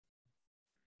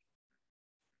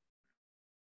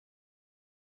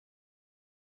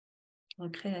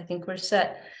Okay, I think we're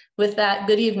set. With that,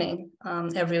 good evening,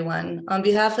 everyone. On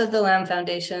behalf of the LAM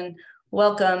Foundation,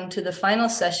 welcome to the final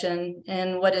session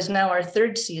in what is now our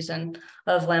third season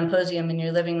of Lamposium in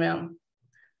Your Living Room.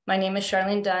 My name is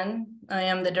Charlene Dunn. I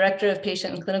am the Director of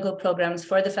Patient and Clinical Programs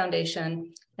for the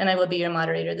Foundation, and I will be your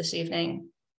moderator this evening.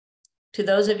 To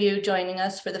those of you joining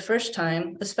us for the first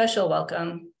time, a special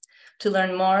welcome. To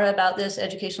learn more about this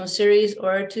educational series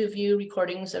or to view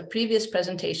recordings of previous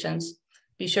presentations,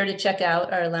 be sure to check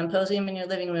out our Lamposium in Your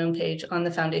Living Room page on the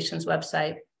Foundation's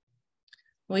website.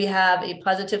 We have a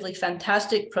positively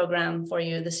fantastic program for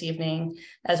you this evening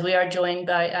as we are joined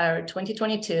by our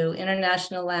 2022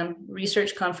 International LAM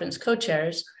Research Conference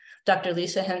Co-Chairs, Dr.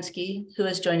 Lisa Henske, who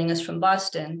is joining us from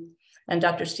Boston, and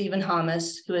Dr. Stephen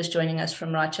Hammes, who is joining us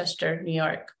from Rochester, New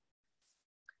York.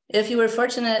 If you were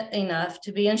fortunate enough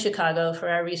to be in Chicago for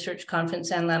our research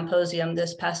conference and Lamposium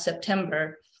this past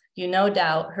September, you no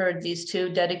doubt heard these two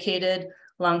dedicated,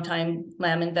 longtime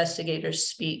LAM investigators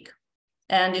speak.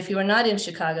 And if you were not in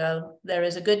Chicago, there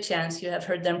is a good chance you have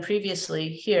heard them previously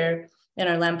here in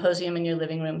our Lamposium in Your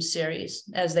Living Room series,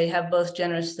 as they have both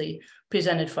generously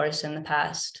presented for us in the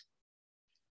past.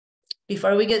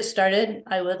 Before we get started,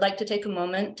 I would like to take a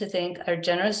moment to thank our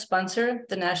generous sponsor,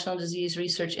 the National Disease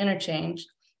Research Interchange,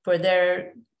 for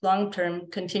their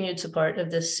long-term continued support of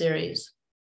this series.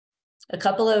 A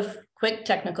couple of quick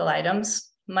technical items.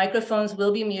 Microphones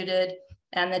will be muted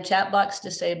and the chat box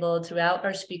disabled throughout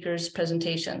our speakers'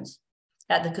 presentations.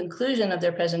 At the conclusion of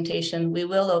their presentation, we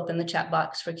will open the chat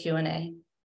box for Q&A.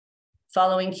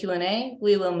 Following Q&A,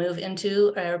 we will move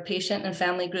into our patient and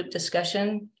family group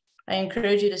discussion. I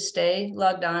encourage you to stay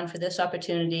logged on for this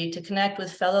opportunity to connect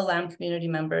with fellow LAM community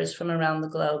members from around the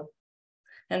globe.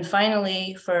 And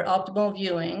finally, for optimal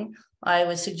viewing, I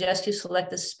would suggest you select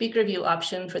the speaker view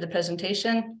option for the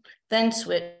presentation, then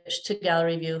switch to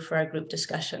gallery view for our group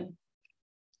discussion.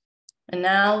 And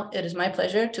now it is my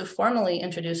pleasure to formally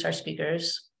introduce our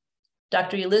speakers.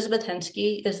 Dr. Elizabeth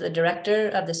Henske is the Director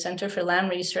of the Center for LAM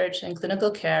Research and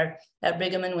Clinical Care at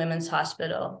Brigham and Women's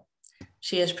Hospital.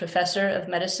 She is Professor of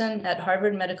Medicine at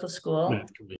Harvard Medical School,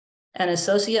 an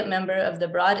Associate Member of the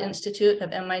Broad Institute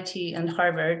of MIT and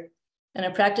Harvard, and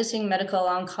a practicing medical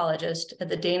oncologist at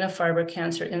the Dana-Farber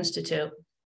Cancer Institute.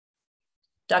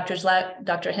 Dr.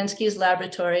 Henske's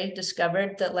laboratory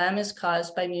discovered that LAM is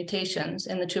caused by mutations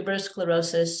in the tuberous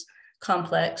sclerosis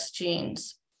complex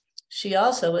genes. She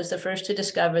also was the first to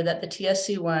discover that the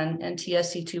TSC1 and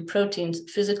TSC2 proteins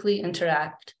physically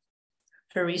interact.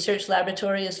 Her research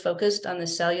laboratory is focused on the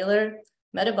cellular,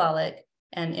 metabolic,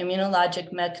 and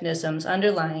immunologic mechanisms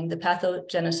underlying the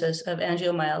pathogenesis of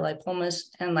angiomyolipomas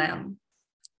and LAM.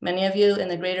 Many of you in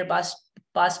the greater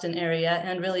Boston area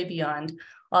and really beyond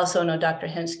also know Dr.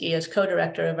 Henske as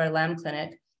co-director of our LAM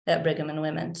clinic at Brigham and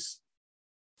Women's.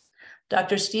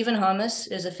 Dr. Stephen Hammes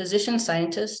is a physician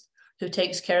scientist who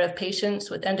takes care of patients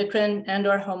with endocrine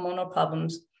and/or hormonal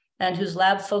problems and whose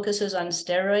lab focuses on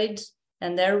steroids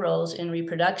and their roles in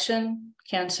reproduction,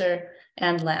 cancer,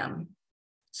 and LAM.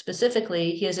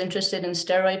 Specifically, he is interested in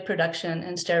steroid production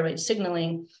and steroid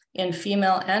signaling in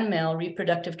female and male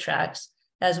reproductive tracts,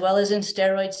 as well as in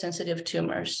steroid-sensitive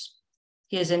tumors.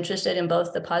 He is interested in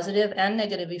both the positive and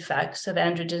negative effects of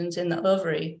androgens in the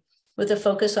ovary, with a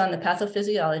focus on the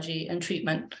pathophysiology and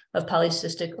treatment of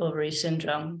polycystic ovary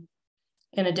syndrome.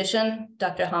 In addition,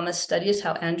 Dr. Hammes studies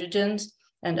how androgens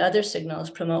and other signals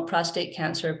promote prostate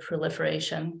cancer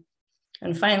proliferation.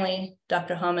 And finally,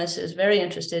 Dr. Hammes is very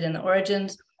interested in the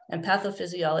origins and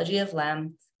pathophysiology of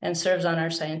LAM and serves on our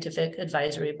scientific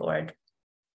advisory board.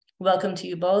 Welcome to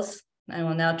you both. I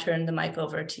will now turn the mic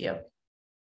over to you.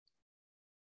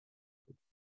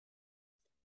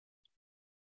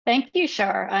 Thank you,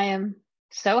 Char. I am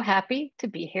so happy to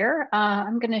be here.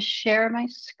 I'm going to share my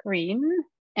screen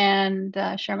and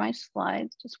share my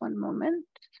slides. Just one moment.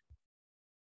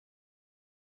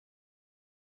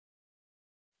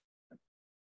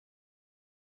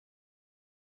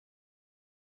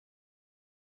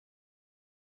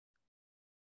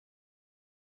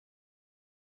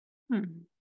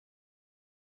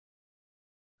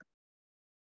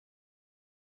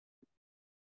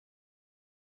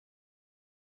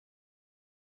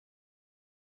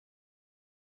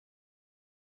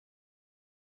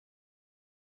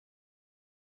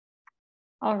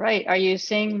 All right, are you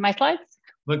seeing my slides?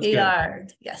 We are,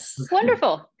 yes.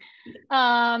 Wonderful.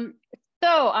 So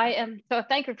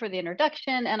thank you for the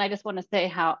introduction, and I just want to say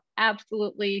how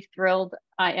absolutely thrilled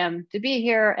I am to be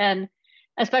here, and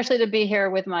especially to be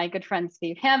here with my good friend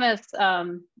Steve Hammes,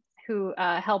 who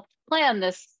helped plan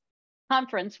this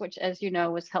conference, which, as you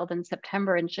know, was held in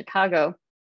September in Chicago.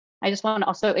 I just want to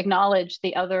also acknowledge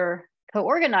the other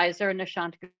co-organizer,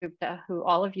 Nishant Gupta, who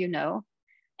all of you know,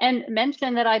 and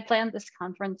mention that I planned this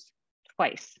conference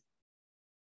twice.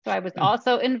 So I was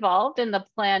also involved in the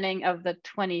planning of the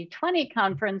 2020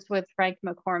 conference with Frank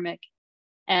McCormick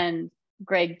and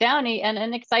Greg Downey. And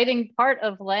an exciting part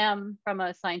of LAM from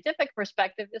a scientific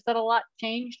perspective is that a lot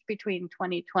changed between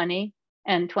 2020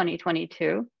 and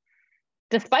 2022,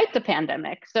 despite the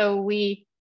pandemic. So we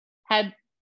had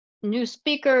new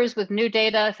speakers with new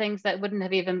data, things that wouldn't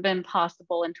have even been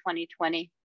possible in 2020.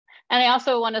 And I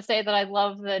also want to say that I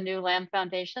love the new LAM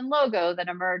Foundation logo that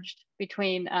emerged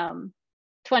between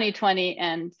 2020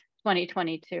 and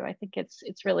 2022. I think it's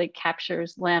really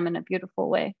captures LAM in a beautiful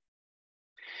way.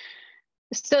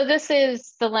 So this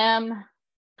is the LAM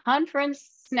conference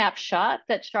snapshot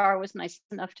that Shar was nice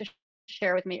enough to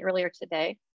share with me earlier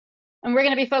today. And we're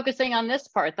going to be focusing on this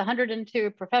part, the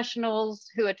 102 professionals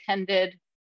who attended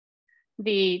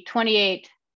the 28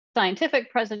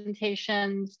 scientific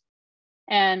presentations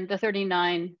and the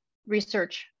 39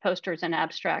 research posters and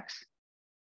abstracts.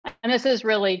 And this is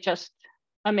really just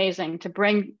amazing to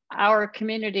bring our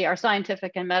community, our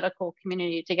scientific and medical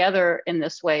community together in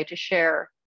this way to share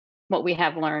what we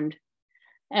have learned.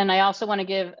 And I also want to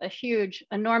give a huge,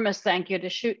 enormous thank you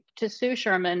to Sue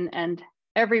Sherman and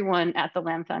everyone at the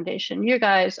LAM Foundation. You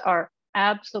guys are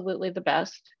absolutely the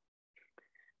best.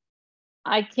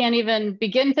 I can't even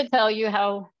begin to tell you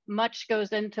how much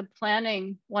goes into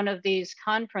planning one of these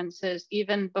conferences,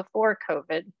 even before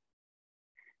COVID.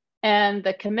 And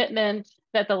the commitment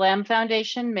that the LAM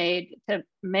Foundation made to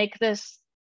make this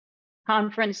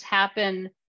conference happen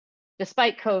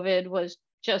despite COVID was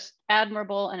just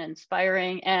admirable and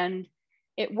inspiring, and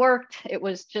it worked. It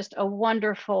was just a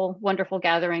wonderful, wonderful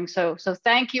gathering. So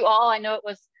thank you all. I know it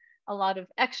was a lot of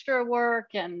extra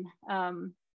work, and I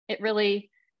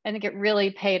think it really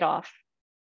paid off.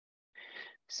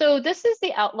 So this is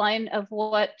the outline of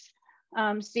what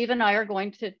Steve and I are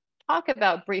going to talk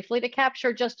about briefly to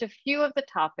capture just a few of the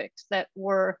topics that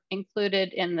were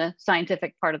included in the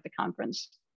scientific part of the conference.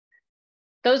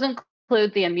 Those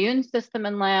include the immune system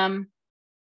in LAM,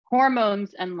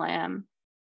 hormones and LAM,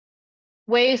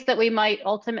 ways that we might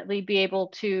ultimately be able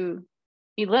to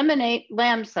eliminate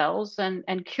LAM cells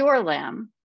and cure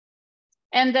LAM,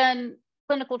 and then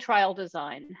clinical trial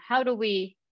design. How do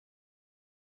we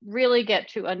really get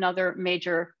to another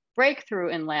major breakthrough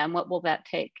in LAM? What will that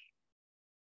take?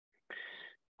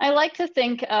 I like to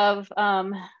think of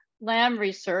LAM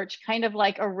research kind of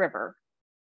like a river.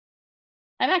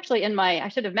 I'm actually I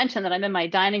should have mentioned that I'm in my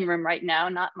dining room right now,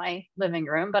 not my living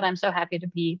room, but I'm so happy to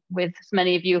be with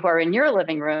many of you who are in your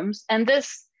living rooms. And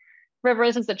this river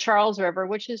is the Charles River,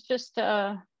 which is just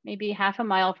maybe half a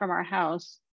mile from our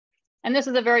house. And this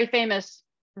is a very famous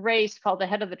race called the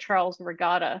Head of the Charles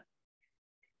Regatta.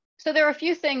 So there are a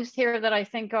few things here that I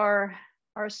think are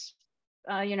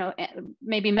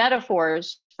maybe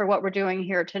metaphors for what we're doing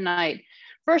here tonight.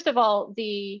 First of all,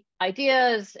 the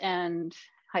ideas and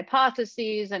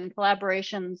hypotheses and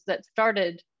collaborations that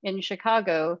started in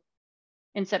Chicago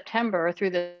in September through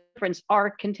the conference are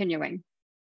continuing.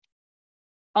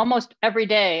 Almost every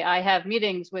day I have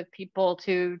meetings with people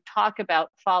to talk about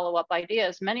follow-up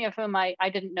ideas, many of whom I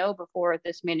didn't know before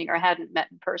this meeting or hadn't met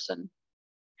in person.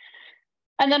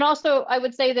 And then also I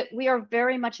would say that we are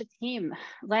very much a team.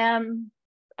 LAM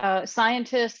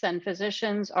scientists and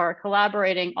physicians are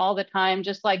collaborating all the time,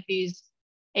 just like these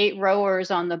 8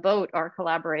 rowers on the boat are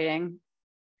collaborating.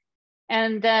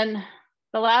 And then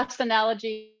the last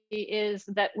analogy is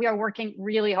that we are working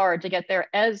really hard to get there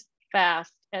as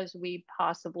fast as we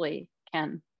possibly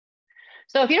can.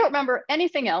 So if you don't remember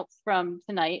anything else from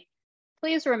tonight,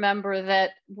 please remember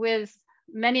that with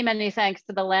many, many thanks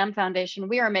to the LAM Foundation,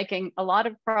 we are making a lot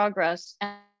of progress,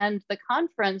 and the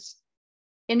conference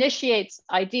initiates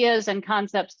ideas and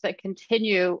concepts that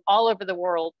continue all over the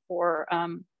world for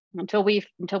until we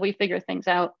figure things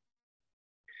out.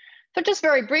 So just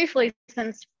very briefly,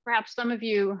 since perhaps some of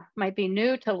you might be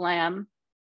new to LAM,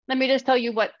 let me just tell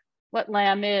you what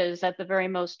LAM is at the very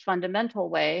most fundamental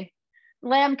way.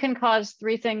 LAM can cause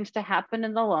 3 things to happen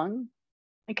in the lung.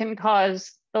 It can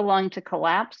cause the lung to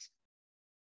collapse.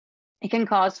 It can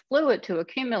cause fluid to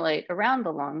accumulate around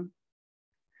the lung.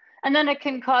 And then it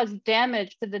can cause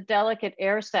damage to the delicate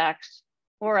air sacs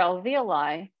or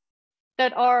alveoli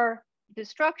that are the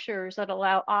structures that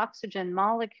allow oxygen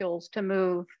molecules to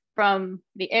move from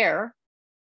the air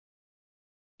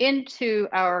into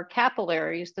our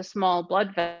capillaries, the small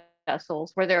blood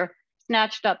vessels, where they're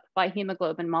snatched up by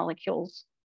hemoglobin molecules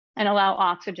and allow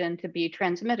oxygen to be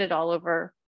transmitted all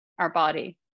over our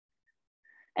body.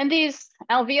 And these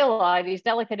alveoli, these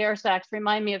delicate air sacs,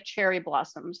 remind me of cherry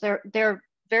blossoms. They're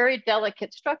very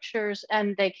delicate structures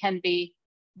and they can be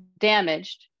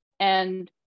damaged.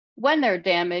 And when they're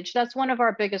damaged, that's one of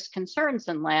our biggest concerns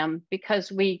in LAM,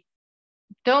 because we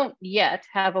don't yet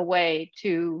have a way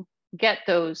to get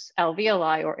those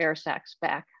alveoli or air sacs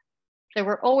back. So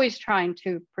we're always trying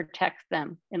to protect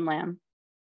them in LAM.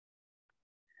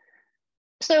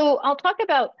 So I'll talk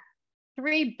about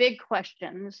 3 big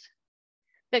questions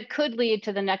that could lead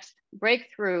to the next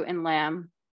breakthrough in LAM,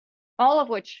 all of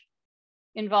which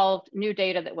involved new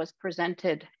data that was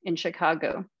presented in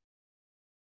Chicago.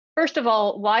 First of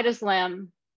all, why does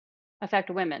LAM affect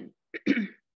women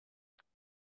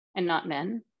and not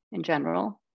men in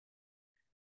general?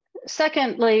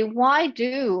 Secondly, why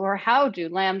do or how do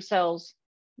LAM cells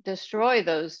destroy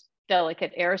those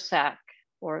delicate air sac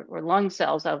or lung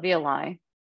cells, alveoli?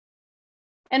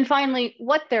 And finally,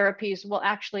 what therapies will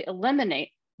actually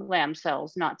eliminate LAM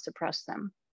cells, not suppress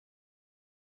them?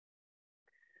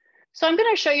 So I'm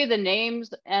going to show you the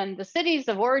names and the cities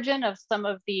of origin of some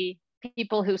of the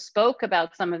people who spoke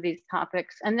about some of these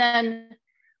topics, and then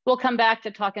we'll come back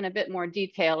to talk in a bit more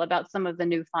detail about some of the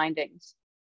new findings.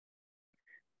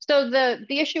 So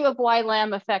the issue of why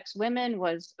LAM affects women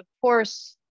was, of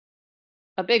course,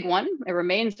 a big one. It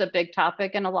remains a big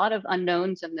topic and a lot of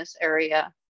unknowns in this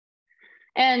area.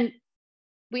 And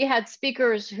we had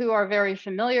speakers who are very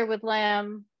familiar with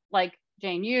LAM, like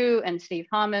Jane Yu and Steve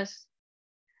Hammes,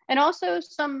 and also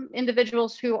some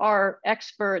individuals who are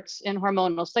experts in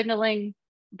hormonal signaling,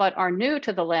 but are new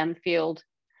to the LAM field,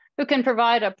 who can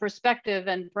provide a perspective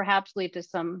and perhaps lead to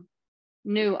some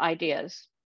new ideas.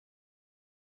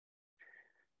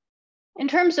 In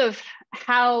terms of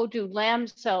how do LAM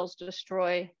cells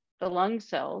destroy the lung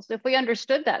cells, if we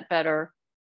understood that better,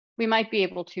 we might be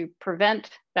able to prevent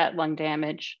that lung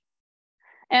damage.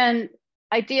 And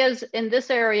ideas in this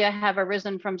area have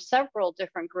arisen from several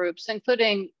different groups,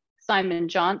 including Simon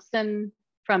Johnson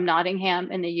from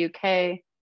Nottingham in the UK,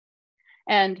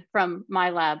 and from my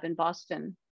lab in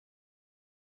Boston.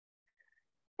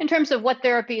 In terms of what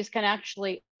therapies can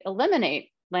actually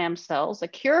eliminate LAM cells, a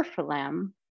cure for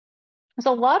LAM, there's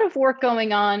a lot of work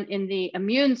going on in the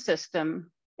immune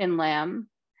system in LAM,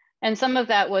 and some of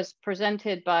that was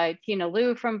presented by Tina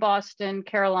Liu from Boston,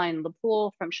 Caroline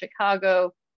LaPoule from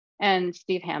Chicago, and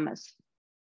Steve Hammes,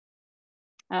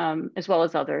 as well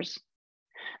as others.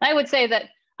 I would say that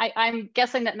I'm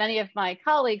guessing that many of my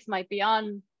colleagues might be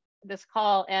on this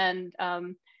call, and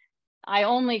I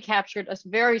only captured a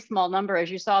very small number.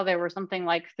 As you saw, there were something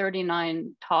like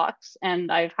 39 talks,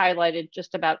 and I've highlighted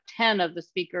just about 10 of the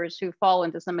speakers who fall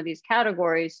into some of these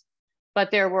categories. But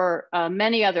there were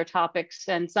many other topics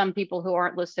and some people who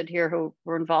aren't listed here who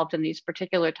were involved in these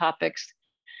particular topics.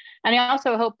 And I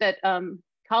also hope that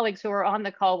colleagues who are on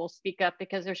the call will speak up,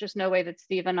 because there's just no way that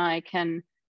Steve and I can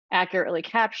accurately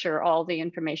capture all the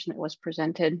information that was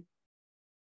presented.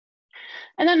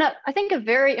 And then I think a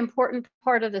very important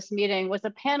part of this meeting was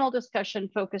a panel discussion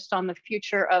focused on the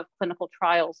future of clinical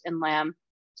trials in LAM.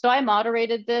 So I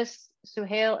moderated this.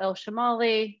 Suhail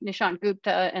El-Shamali, Nishant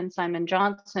Gupta, and Simon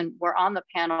Johnson were on the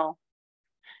panel.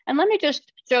 And let me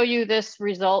just show you this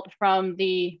result from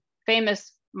the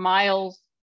famous Miles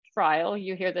trial.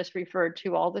 You hear this referred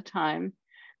to all the time.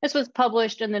 This was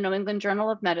published in the New England Journal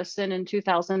of Medicine in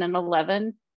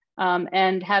 2011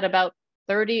 and had about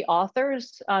 30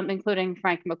 authors, including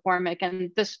Frank McCormick.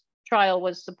 And this trial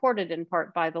was supported in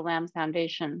part by the LAM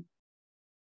Foundation.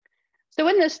 So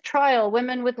in this trial,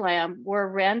 women with LAM were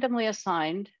randomly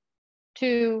assigned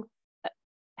to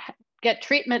get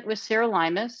treatment with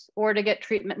sirolimus or to get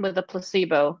treatment with a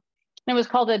placebo. And it was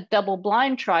called a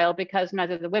double-blind trial because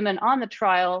neither the women on the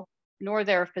trial nor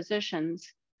their physicians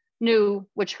knew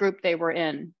which group they were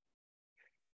in.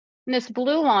 And this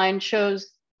blue line shows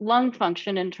lung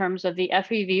function in terms of the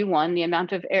FEV1, the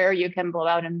amount of air you can blow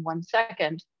out in 1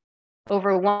 second,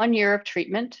 over 1 year of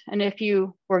treatment. And if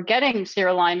you were getting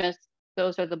sirolimus,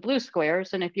 those are the blue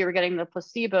squares. And if you were getting the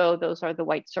placebo, those are the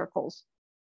white circles.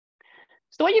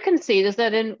 So what you can see is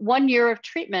that in 1 year of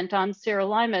treatment on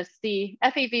sirolimus, the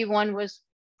FEV1 was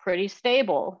pretty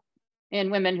stable in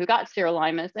women who got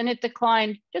sirolimus, and it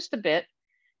declined just a bit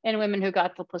in women who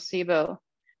got the placebo.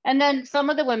 And then some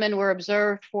of the women were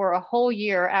observed for a whole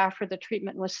year after the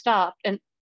treatment was stopped, and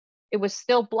it was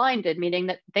still blinded, meaning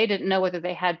that they didn't know whether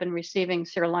they had been receiving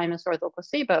sirolimus or the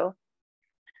placebo.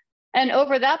 And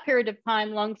over that period of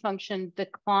time, lung function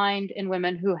declined in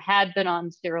women who had been on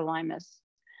sirolimus.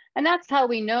 And that's how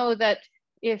we know that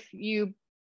if you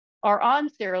are on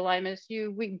sirolimus,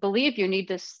 we believe you need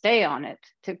to stay on it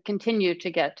to continue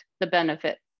to get the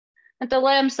benefit. And the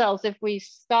LAM cells, if we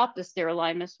stop the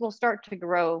sirolimus, will start to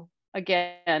grow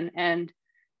again and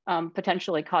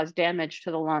potentially cause damage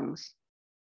to the lungs.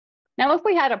 Now, if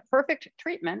we had a perfect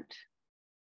treatment,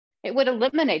 it would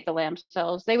eliminate the LAM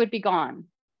cells, they would be gone.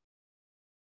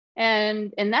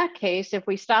 And in that case, if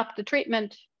we stopped the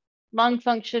treatment, lung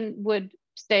function would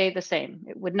stay the same.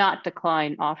 It would not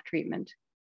decline off treatment.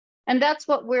 And that's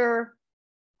what we're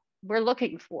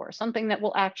looking for, something that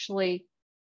will actually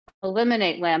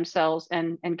eliminate LAM cells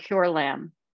and cure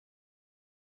LAM.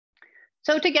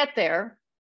 So to get there,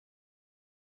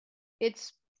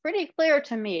 it's pretty clear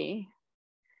to me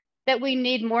that we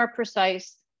need more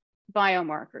precise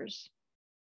biomarkers.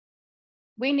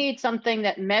 We need something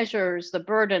that measures the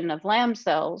burden of LAM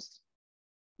cells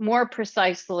more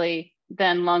precisely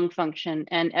than lung function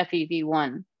and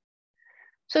FEV1.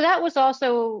 So that was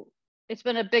also, it's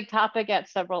been a big topic at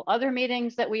several other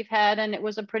meetings that we've had, and it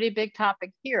was a pretty big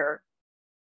topic here.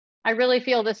 I really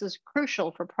feel this is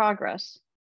crucial for progress.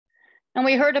 And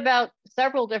we heard about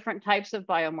several different types of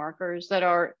biomarkers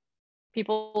that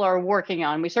people are working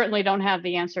on. We certainly don't have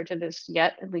the answer to this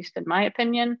yet, at least in my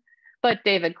opinion, but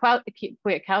David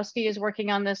Kwiatkowski is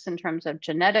working on this in terms of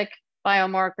genetic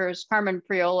biomarkers. Carmen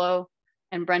Priolo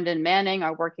and Brendan Manning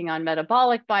are working on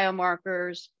metabolic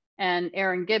biomarkers, and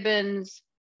Aaron Gibbons,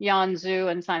 Jan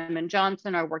Zhu, and Simon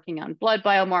Johnson are working on blood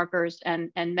biomarkers, and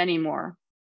many more.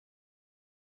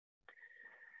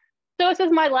 So this is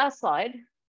my last slide.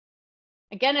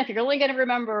 Again, if you're only going to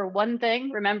remember one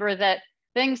thing, remember that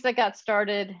things that got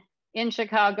started in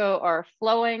Chicago are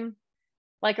flowing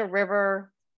like a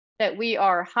river, that we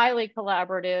are highly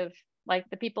collaborative, like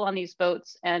the people on these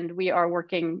boats, and we are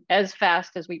working as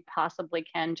fast as we possibly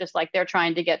can, just like they're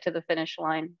trying to get to the finish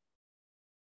line.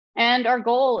 And our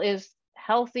goal is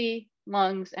healthy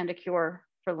lungs and a cure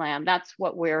for LAM. That's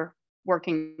what we're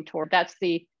working toward. That's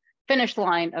the finish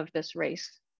line of this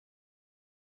race.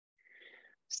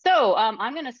 So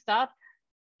I'm going to stop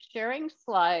sharing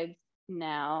slides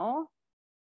now.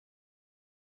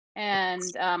 And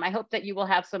I hope that you will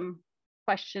have some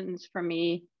questions for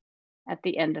me at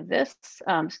the end of this.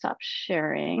 Stop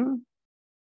sharing.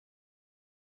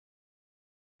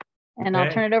 And okay.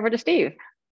 I'll turn it over to Steve.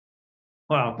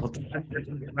 Well,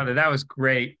 that was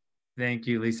great. Thank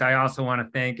you, Lisa. I also want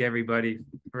to thank everybody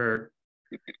for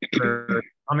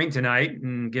coming tonight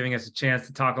and giving us a chance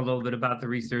to talk a little bit about the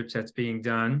research that's being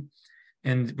done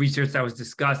and research that was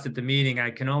discussed at the meeting.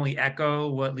 I can only echo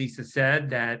what Lisa said,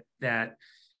 that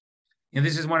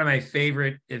this is one of my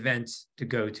favorite events to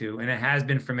go to, and it has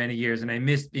been for many years. And I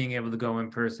miss being able to go in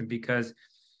person, because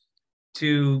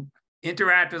to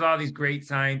interact with all these great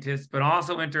scientists, but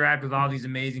also interact with all these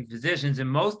amazing physicians, and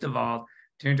most of all,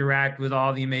 to interact with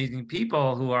all the amazing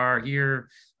people who are here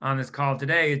on this call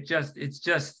today, it's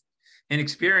just an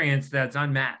experience that's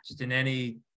unmatched in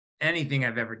anything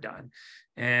I've ever done.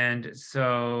 And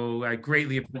so I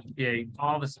greatly appreciate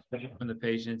all the support from the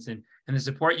patients, and the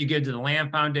support you give to the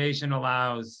LAM Foundation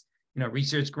allows,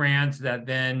 research grants that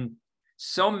then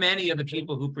so many of the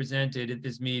people who presented at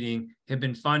this meeting have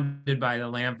been funded by the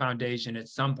LAM Foundation at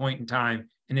some point in time,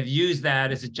 and have used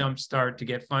that as a jumpstart to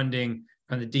get funding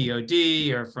from the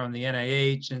DoD or from the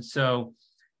NIH. And so,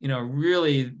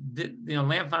 really,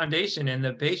 LAM Foundation and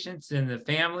the patients and the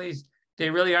families, they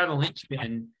really are the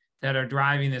linchpin that are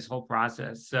driving this whole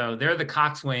process. So they're the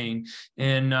coxswain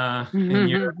in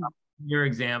your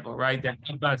example, right? That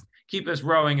keep us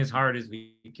rowing as hard as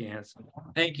we can. So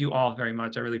thank you all very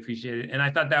much. I really appreciate it. And I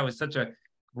thought that was such a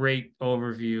great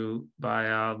overview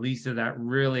by Lisa that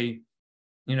really,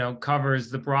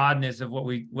 covers the broadness of what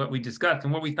we discussed.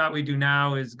 And what we thought we'd do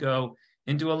now is go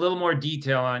into a little more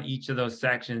detail on each of those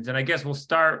sections. And I guess we'll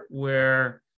start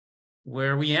where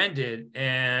we ended.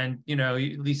 And,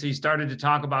 Lisa, you started to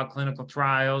talk about clinical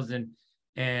trials and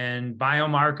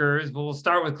biomarkers. We'll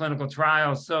start with clinical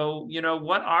trials. So,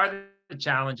 what are the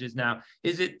challenges now?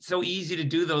 Is it so easy to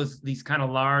do these kind of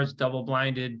large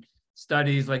double-blinded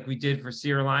studies like we did for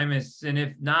sirolimus? And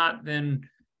if not, then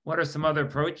what are some other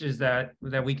approaches that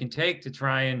we can take to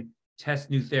try and test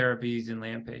new therapies in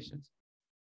LAM patients?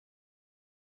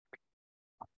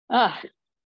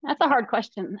 That's a hard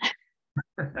question.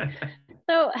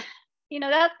 So,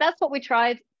 that's what we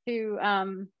tried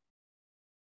to,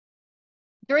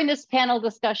 during this panel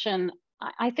discussion,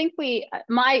 I think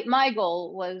my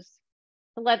goal was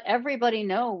to let everybody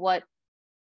know what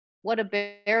a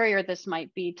barrier this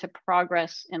might be to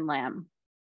progress in LAM.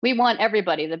 We want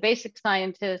everybody, the basic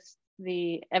scientists,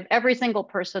 every single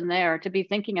person there, to be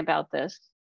thinking about this,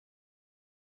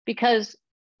 because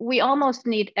we almost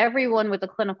need everyone with a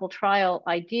clinical trial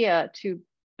idea to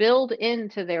build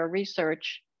into their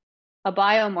research a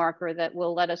biomarker that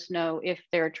will let us know if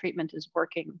their treatment is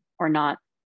working or not.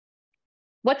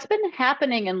 what's been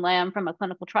happening in LAM from a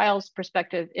clinical trials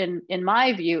perspective, in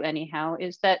my view anyhow,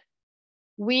 is that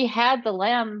we had the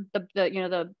LAM,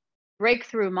 the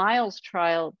breakthrough miles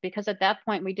trial, because at that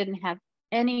point we didn't have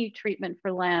any treatment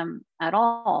for LAM at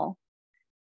all.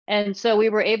 And so we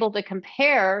were able to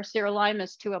compare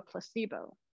sirolimus to a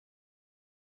placebo.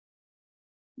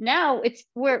 Now it's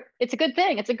a good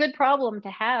thing. It's a good problem to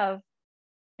have,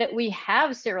 that we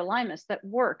have sirolimus that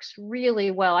works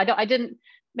really well. I didn't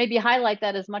maybe highlight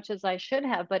that as much as I should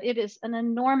have, but it is an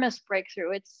enormous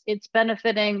breakthrough. It's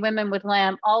benefiting women with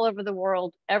LAM all over the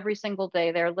world every single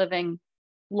day. They're living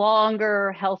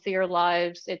longer, healthier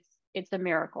lives. It's a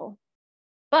miracle.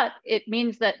 But it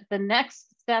means that the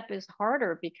next step is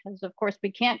harder, because of course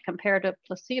we can't compare to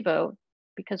placebo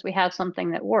because we have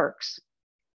something that works.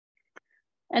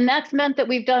 And that's meant that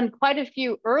we've done quite a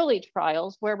few early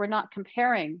trials where we're not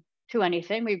comparing to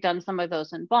anything. We've done some of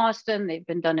those in Boston. They've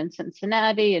been done in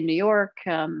Cincinnati, in New York,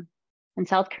 in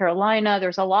South Carolina.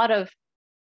 There's a lot of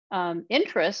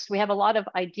interest. We have a lot of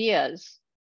ideas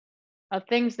of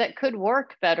things that could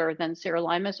work better than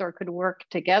sirolimus or could work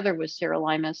together with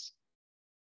sirolimus.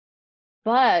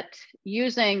 But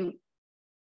using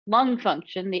lung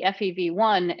function, the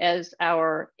FEV1, as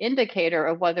our indicator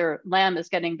of whether LAM is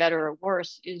getting better or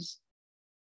worse,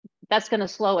 that's going to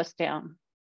slow us down.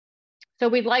 So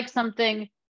we'd like something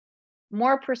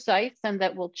more precise and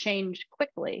that will change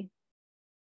quickly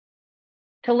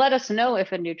to let us know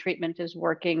if a new treatment is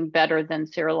working better than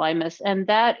sirolimus. And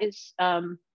that is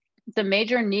the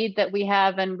major need that we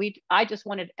have. And I just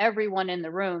wanted everyone in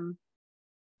the room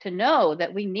to know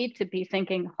that we need to be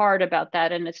thinking hard about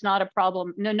that. And it's not a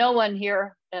problem. No one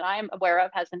here that I'm aware of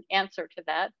has an answer to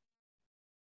that.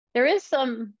 There is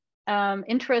some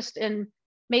interest in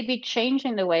maybe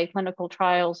changing the way clinical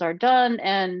trials are done.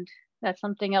 And that's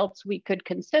something else we could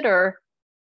consider.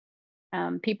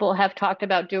 People have talked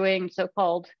about doing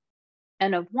so-called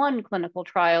N of 1 clinical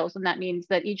trials. And that means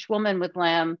that each woman with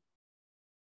LAM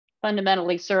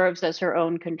fundamentally serves as her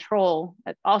own control.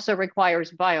 It also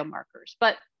requires biomarkers.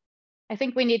 But I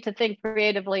think we need to think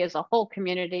creatively as a whole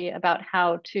community about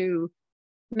how to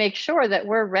make sure that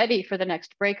we're ready for the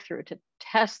next breakthrough, to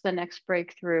test the next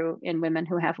breakthrough in women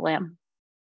who have LAM.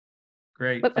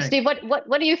 Great. But Steve,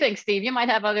 what do you think, Steve? You might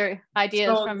have other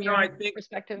ideas from your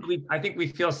perspective. I think we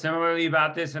feel similarly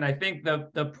about this. And I think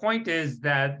the point is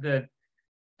that the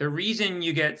reason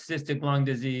you get cystic lung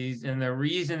disease and the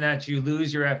reason that you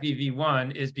lose your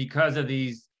FEV1 is because of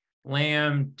these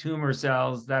LAM tumor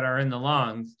cells that are in the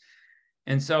lungs.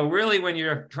 And so really, when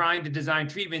you're trying to design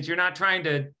treatments, you're not trying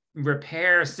to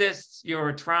repair cysts,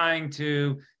 you're trying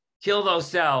to kill those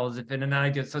cells if in an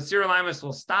ideal. So sirolimus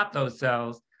will stop those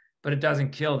cells, but it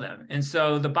doesn't kill them. And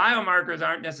so the biomarkers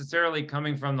aren't necessarily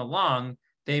coming from the lung.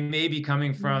 They may be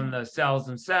coming from the cells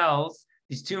themselves,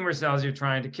 these tumor cells you're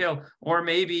trying to kill, or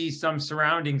maybe some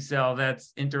surrounding cell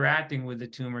that's interacting with the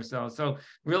tumor cells. So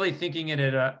really thinking it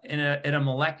at a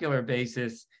molecular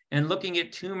basis and looking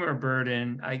at tumor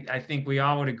burden, I think we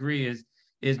all would agree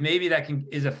is maybe that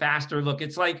is a faster look.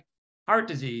 It's like heart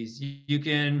disease. You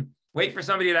can wait for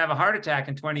somebody to have a heart attack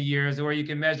in 20 years, or you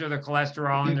can measure their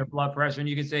cholesterol and their blood pressure, and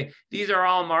you can say, these are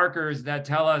all markers that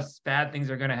tell us bad things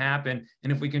are going to happen.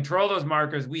 And if we control those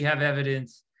markers, we have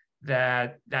evidence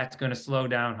that that's going to slow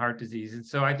down heart disease. And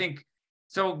so I think,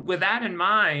 so with that in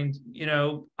mind,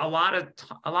 a lot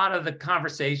of the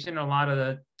conversation, a lot of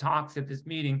the talks at this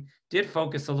meeting did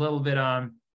focus a little bit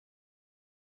on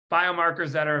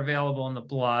biomarkers that are available in the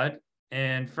blood.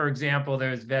 And for example,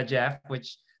 there's VEGF,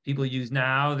 which people use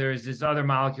now. There's this other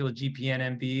molecule,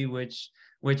 GPNMB, which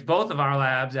both of our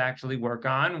labs actually work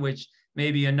on, which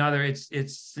maybe another,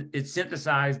 it's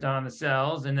synthesized on the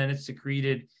cells and then it's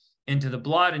secreted into the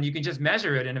blood, and you can just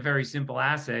measure it in a very simple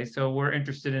assay. So we're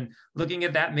interested in looking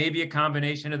at that, maybe a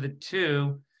combination of the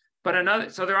two.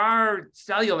 But so there are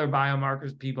cellular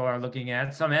biomarkers people are looking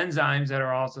at, some enzymes that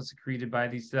are also secreted by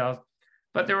these cells.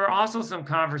 But there were also some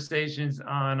conversations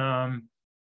on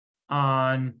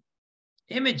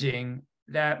imaging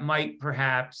that might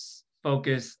perhaps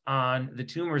focus on the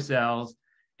tumor cells.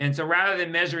 And so rather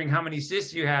than measuring how many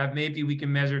cysts you have, maybe we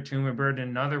can measure tumor burden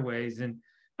in other ways. And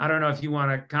I don't know if you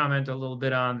want to comment a little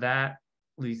bit on that,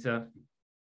 Lisa.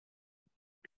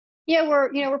 Yeah,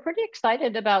 we're pretty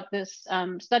excited about this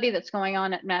study that's going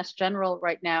on at Mass General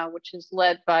right now, which is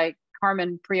led by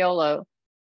Carmen Priolo.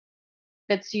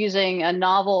 That's using a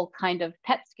novel kind of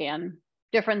PET scan,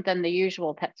 different than the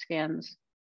usual PET scans.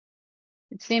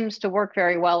 It seems to work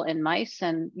very well in mice,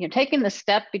 and taking the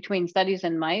step between studies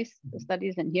in mice, the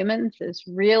studies in humans, is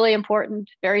really important,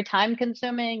 very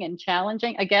time-consuming and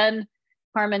challenging. Again,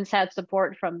 Carmen's had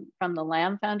support from the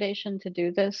LAM Foundation to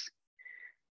do this.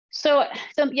 So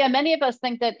yeah, many of us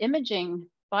think that imaging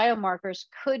biomarkers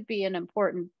could be an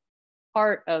important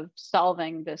part of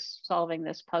solving this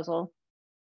puzzle.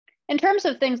 In terms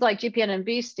of things like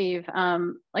GPNMB, Steve,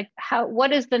 like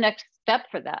what is the next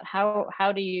step for that?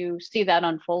 How do you see that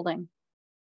unfolding?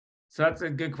 So that's a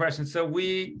good question. So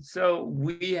we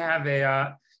have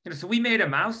a so we made a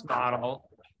mouse model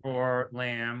for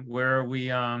LAM where we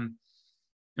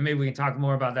and maybe we can talk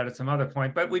more about that at some other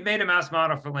point, but we made a mouse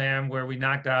model for LAM where we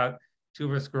knocked out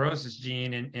tuberous sclerosis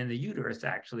gene in the uterus,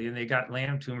 actually, and they got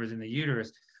LAM tumors in the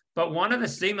uterus. But one of the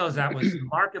signals that was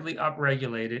markedly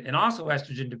upregulated, and also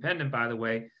estrogen dependent, by the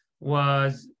way,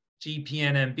 was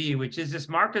GPNMB, which is this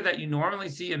marker that you normally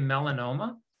see in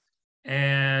melanoma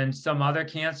and some other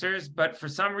cancers, but for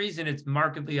some reason it's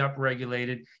markedly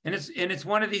upregulated. And it's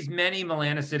one of these many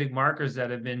melanocytic markers that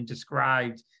have been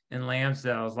described in LAM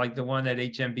cells, like the one that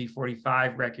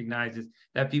HMB45 recognizes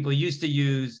that people used to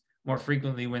use more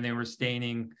frequently when they were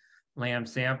staining LAM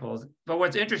samples. But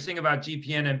what's interesting about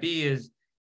GPNMB is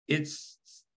it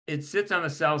sits on the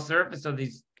cell surface of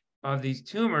these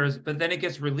tumors, but then it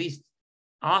gets released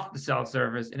off the cell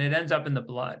surface and it ends up in the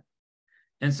blood.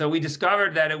 And so we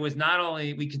discovered that it was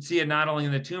we could see it not only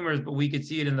in the tumors, but we could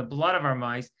see it in the blood of our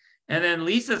mice. And then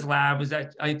Lisa's lab was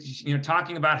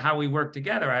talking about how we work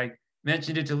together. I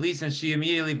mentioned it to Lisa, and she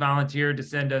immediately volunteered to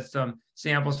send us some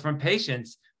samples from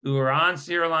patients who were on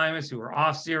sirolimus, who were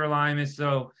off sirolimus.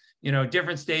 So,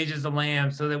 different stages of LAM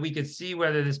so that we could see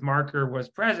whether this marker was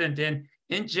present. And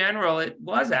in general, it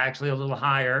was actually a little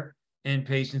higher in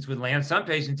patients with LAM. Some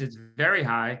patients, it's very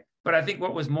high. But I think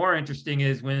what was more interesting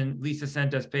is when Lisa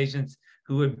sent us patients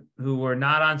who were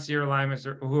not on sirolimus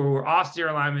or who were off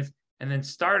sirolimus and then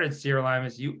started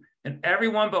sirolimus, and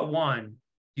everyone but one,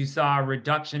 you saw a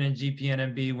reduction in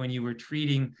GPNMB when you were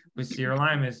treating with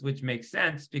sirolimus, which makes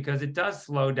sense because it does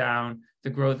slow down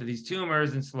the growth of these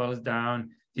tumors and slows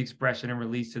down the expression and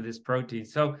release of this protein.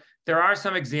 So there are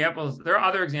some examples. There are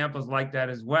other examples like that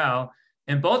as well.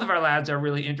 And both of our labs are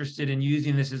really interested in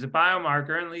using this as a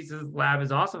biomarker. And Lisa's lab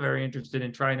is also very interested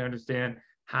in trying to understand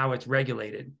how it's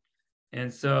regulated.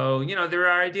 And so, there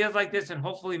are ideas like this and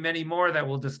hopefully many more that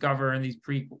we'll discover in these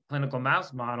preclinical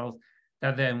mouse models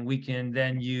that then we can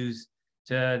then use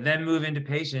to then move into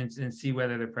patients and see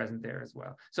whether they're present there as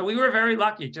well. So we were very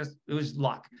lucky, it was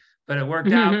luck, but it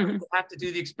worked out. You have to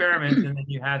do the experiments and then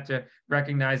you have to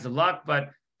recognize the luck. But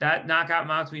that knockout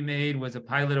mouse we made was a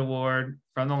pilot award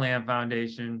from the LAM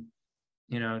Foundation,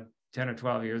 10 or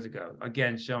 12 years ago,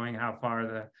 again, showing how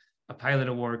far a pilot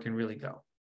award can really go.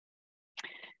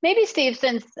 Maybe, Steve,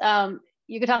 since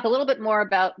you could talk a little bit more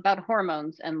about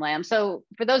hormones and LAM. So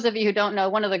for those of you who don't know,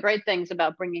 one of the great things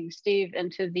about bringing Steve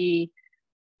into the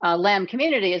LAM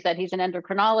community is that he's an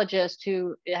endocrinologist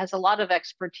who has a lot of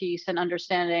expertise in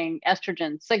understanding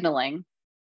estrogen signaling.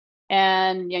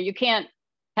 And you can't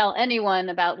tell anyone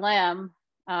about LAM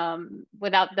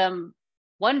without them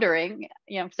wondering,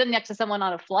 sitting next to someone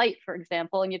on a flight, for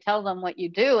example, and you tell them what you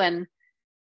do, and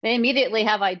they immediately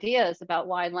have ideas about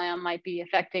why LAM might be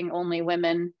affecting only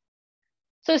women.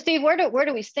 So Steve, where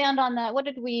do we stand on that? What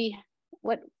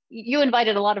you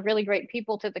invited a lot of really great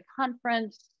people to the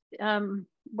conference.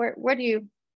 Where do you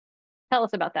tell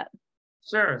us about that?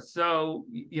 Sure. So,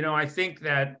 I think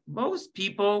that most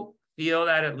people feel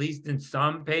that at least in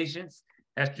some patients,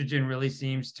 estrogen really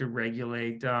seems to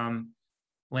regulate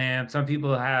LAM. Some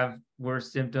people have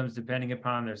worse symptoms depending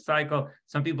upon their cycle.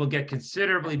 Some people get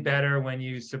considerably better when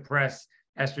you suppress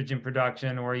estrogen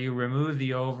production or you remove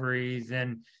the ovaries.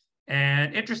 And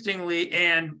interestingly,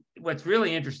 and what's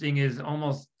really interesting is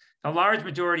almost a large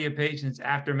majority of patients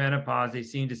after menopause, they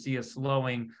seem to see a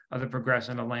slowing of the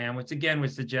progression of LAM, which again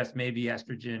would suggest maybe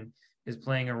estrogen is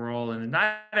playing a role in it.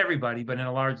 Not everybody, but in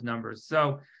a large number.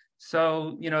 So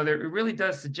it really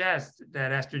does suggest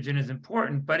that estrogen is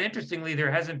important. But interestingly,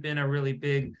 there hasn't been a really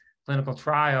big clinical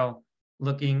trial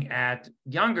looking at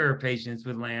younger patients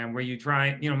with LAM where you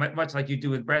try, much like you do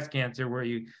with breast cancer, where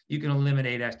you can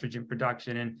eliminate estrogen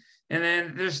production. And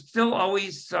then there's still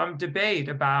always some debate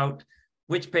about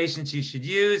which patients you should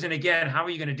use. And again, how are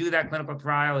you going to do that clinical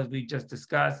trial, as we just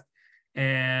discussed?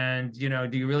 And,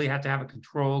 do you really have to have a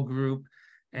control group?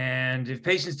 And if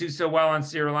patients do so well on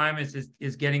sirolimus,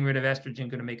 is getting rid of estrogen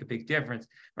going to make a big difference,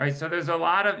 right? So there's a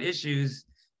lot of issues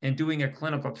in doing a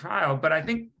clinical trial. But I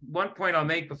think one point I'll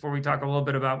make before we talk a little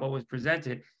bit about what was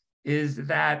presented is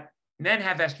that men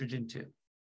have estrogen too.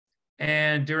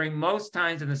 And during most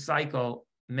times in the cycle,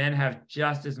 men have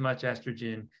just as much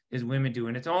estrogen as women do.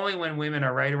 And it's only when women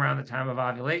are right around the time of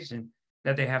ovulation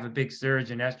that they have a big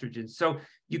surge in estrogen. So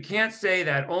you can't say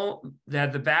that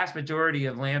the vast majority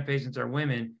of LAM patients are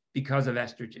women because of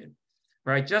estrogen,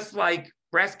 right? Just like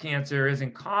breast cancer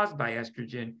isn't caused by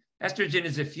estrogen. Estrogen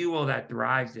is a fuel that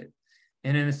drives it.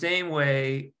 And in the same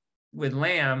way with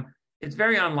LAM, it's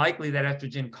very unlikely that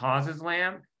estrogen causes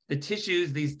LAM. The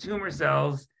tissues, these tumor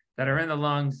cells that are in the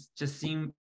lungs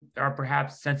are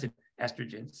perhaps sensitive to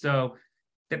estrogen. So,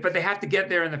 but they have to get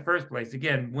there in the first place.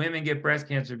 Again, women get breast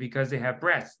cancer because they have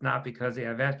breasts, not because they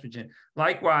have estrogen.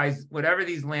 Likewise, whatever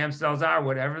these LAM cells are,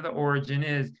 whatever the origin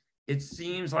is, it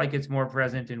seems like it's more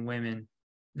present in women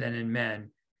than in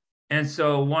men. And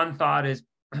so one thought is,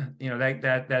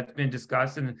 that's been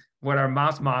discussed, and what our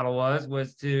mouse model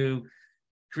was to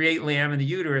create LAM in the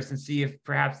uterus and see if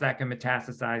perhaps that can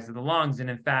metastasize to the lungs. And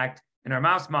in fact, in our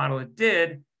mouse model, it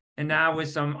did. And now with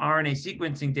some RNA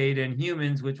sequencing data in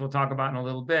humans, which we'll talk about in a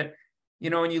little bit,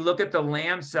 when you look at the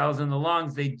LAM cells in the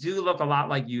lungs, they do look a lot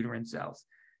like uterine cells.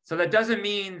 So that doesn't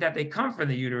mean that they come from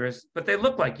the uterus, but they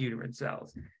look like uterine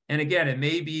cells. And again, it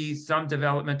may be some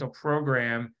developmental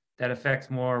program that affects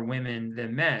more women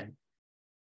than men.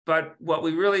 But what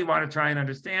we really want to try and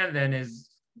understand then is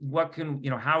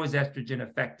how is estrogen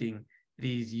affecting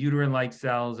these uterine-like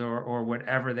cells or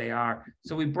whatever they are?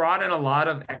 So we brought in a lot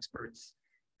of experts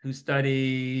who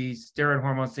study steroid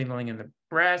hormone signaling in the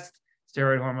breast,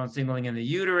 steroid hormone signaling in the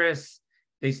uterus.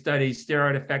 They study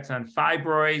steroid effects on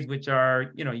fibroids, which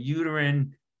are,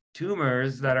 uterine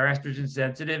tumors that are estrogen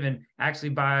sensitive, and actually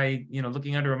by,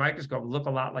 looking under a microscope, look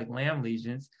a lot like LAM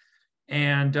lesions.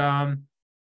 And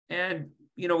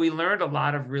we learned a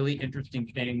lot of really interesting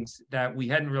things that we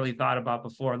hadn't really thought about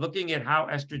before, looking at how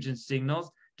estrogen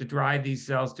signals to drive these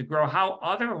cells to grow, how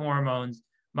other hormones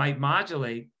might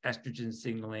modulate estrogen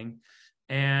signaling.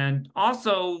 And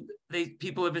also,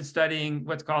 people have been studying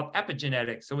what's called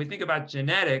epigenetics. So we think about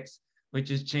genetics,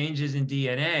 which is changes in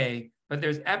DNA, but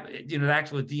there's, the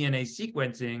actual DNA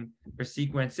sequencing or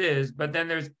sequences, but then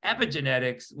there's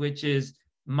epigenetics, which is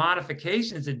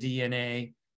modifications of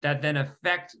DNA that then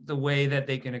affect the way that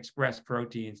they can express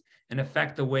proteins and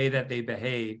affect the way that they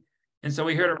behave. And so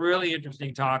we heard a really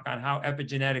interesting talk on how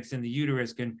epigenetics in the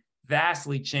uterus can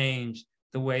vastly change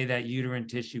the way that uterine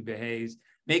tissue behaves,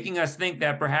 making us think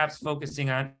that perhaps focusing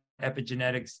on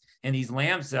epigenetics in these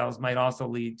LAM cells might also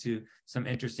lead to some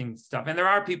interesting stuff. And there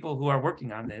are people who are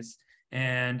working on this.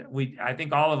 And I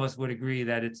think all of us would agree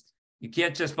that you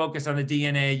can't just focus on the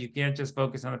DNA, you can't just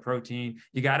focus on the protein,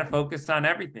 you got to focus on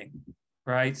everything.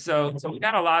 Right. So we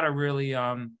got a lot of really,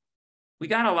 I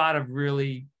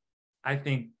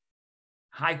think,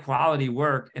 high quality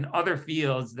work in other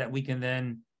fields that we can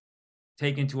then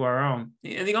take into our own.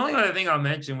 And the only other thing I'll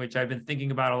mention, which I've been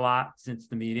thinking about a lot since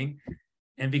the meeting,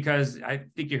 and because I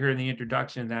think you heard in the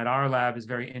introduction that our lab is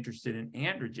very interested in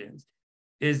androgens,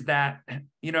 is that,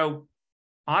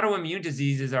 autoimmune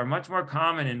diseases are much more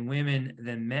common in women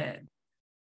than men.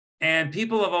 And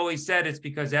people have always said it's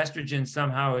because estrogen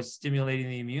somehow is stimulating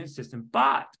the immune system.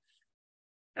 But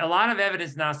a lot of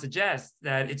evidence now suggests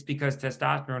that it's because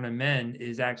testosterone in men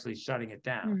is actually shutting it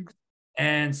down.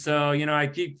 And so, I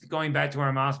keep going back to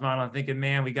our mouse model and thinking,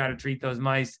 man, we got to treat those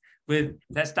mice with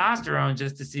testosterone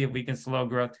just to see if we can slow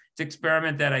growth. It's an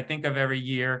experiment that I think of every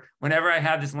year. Whenever I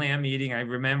have this LAM meeting, I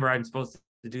remember I'm supposed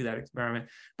to do that experiment.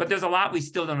 But there's a lot we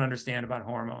still don't understand about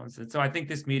hormones. And so I think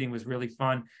this meeting was really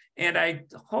fun. And I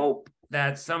hope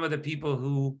that some of the people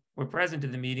who were present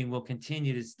at the meeting will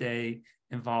continue to stay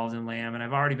involved in LAM. And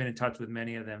I've already been in touch with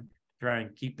many of them to try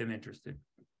and keep them interested.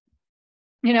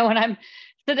 When I'm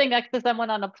sitting next to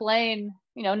someone on a plane,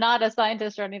 not a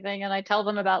scientist or anything, and I tell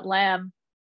them about LAM,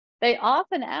 they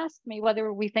often ask me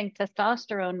whether we think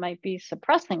testosterone might be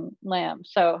suppressing LAM.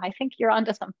 So I think you're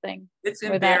onto something. It's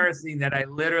embarrassing that I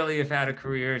literally have had a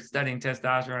career studying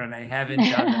testosterone and I haven't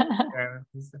done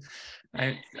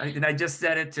that. I just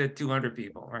said it to 200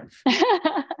 people, right?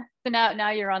 So now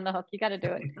you're on the hook. You got to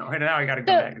do it. Now I got to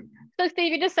go back. So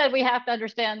Steve, you just said we have to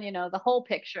understand, the whole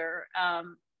picture.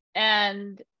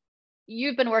 And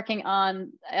you've been working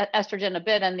on estrogen a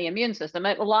bit and the immune system.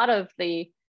 A lot of the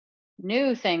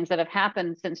new things that have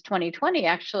happened since 2020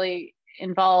 actually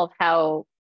involve how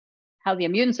the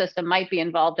immune system might be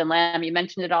involved in LAM. You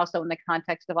mentioned it also in the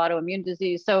context of autoimmune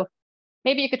disease. So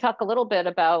maybe you could talk a little bit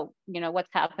about,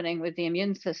 what's happening with the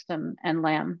immune system and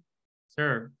LAM.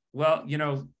 Sure. Well,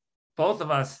 both of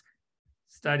us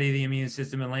study the immune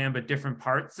system and LAM, but different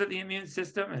parts of the immune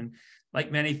system. And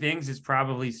like many things, it's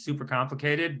probably super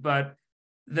complicated. But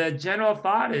the general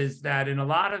thought is that in a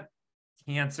lot of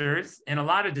cancers and a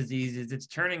lot of diseases, it's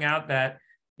turning out that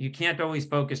you can't always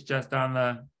focus just on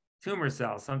the tumor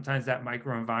cells. Sometimes that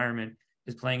microenvironment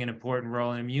is playing an important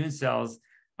role, and immune cells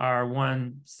are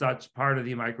one such part of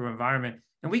the microenvironment.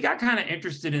 And we got kind of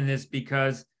interested in this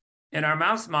because in our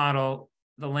mouse model,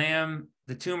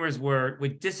 the tumors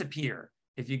would disappear.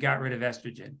 if you got rid of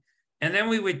estrogen. And then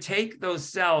we would take those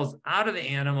cells out of the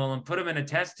animal and put them in a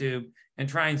test tube and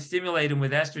try and stimulate them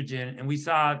with estrogen. And we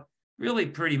saw really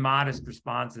pretty modest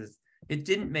responses. It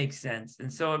didn't make sense.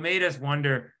 And so it made us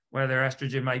wonder whether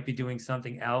estrogen might be doing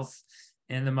something else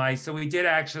in the mice. So we did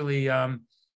actually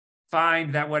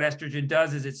find that what estrogen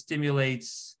does is it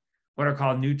stimulates what are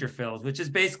called neutrophils, which is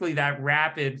basically that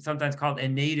rapid, sometimes called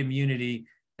innate immunity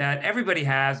that everybody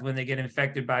has when they get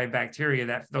infected by a bacteria,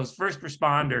 that those first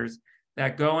responders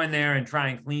that go in there and try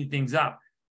and clean things up.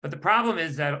 But the problem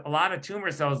is that a lot of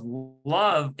tumor cells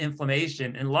love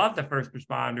inflammation and love the first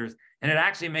responders, and it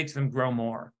actually makes them grow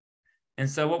more. And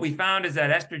so what we found is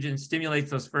that estrogen stimulates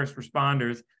those first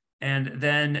responders, and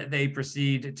then they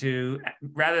proceed to,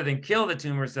 rather than kill the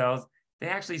tumor cells, they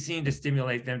actually seem to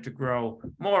stimulate them to grow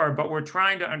more. But we're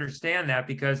trying to understand that,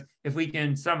 because if we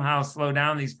can somehow slow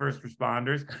down these first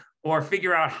responders or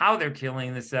figure out how they're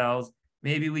killing the cells,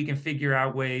 maybe we can figure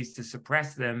out ways to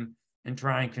suppress them and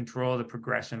try and control the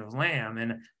progression of LAM.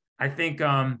 And I think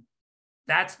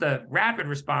that's the rapid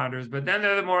responders, but then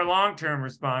there are the more long-term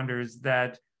responders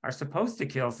that are supposed to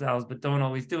kill cells but don't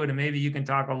always do it. And maybe you can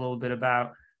talk a little bit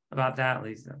about that,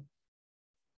 Lisa.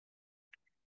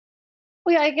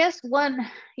 Well, yeah, I guess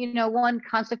one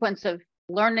consequence of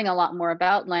learning a lot more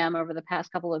about LAM over the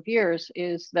past couple of years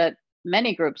is that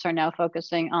many groups are now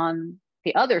focusing on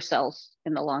the other cells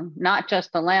in the lung, not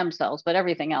just the LAM cells, but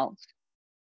everything else.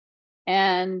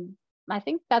 And I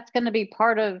think that's going to be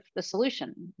part of the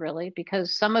solution, really,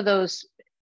 because some of those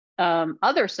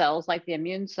other cells, like the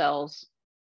immune cells,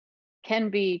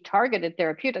 can be targeted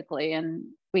therapeutically. And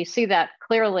we see that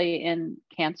clearly in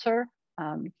cancer.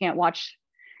 You can't watch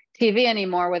TV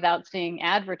anymore without seeing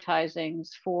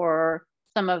advertisings for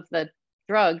some of the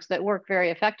drugs that work very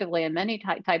effectively in many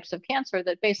types of cancer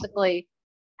that basically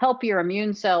help your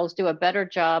immune cells do a better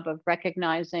job of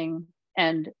recognizing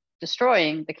and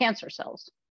destroying the cancer cells.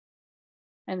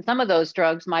 And some of those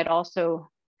drugs might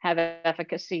also have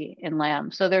efficacy in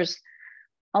LAM. So there's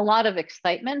a lot of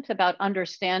excitement about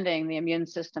understanding the immune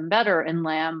system better in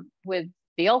LAM, with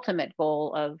the ultimate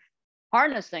goal of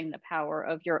harnessing the power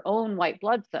of your own white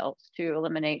blood cells to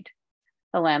eliminate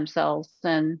the LAM cells.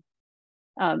 And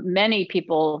many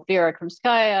people, Vera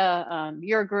Krimskaya,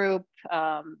 your group,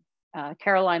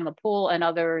 Caroline LaPoule and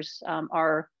others,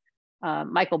 are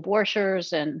Michael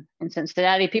Borchers and in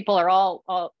Cincinnati, people are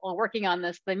all working on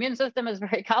this. The immune system is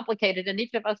very complicated, and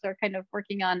each of us are kind of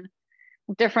working on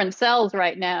different cells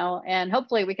right now. And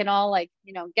hopefully we can all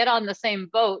get on the same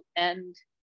boat and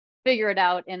figure it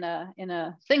out in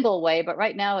a single way. But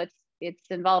right now it's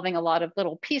involving a lot of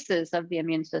little pieces of the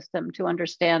immune system to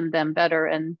understand them better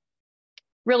and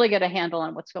really get a handle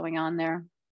on what's going on there.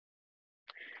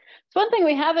 So one thing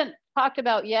we haven't talked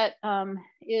about yet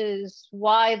is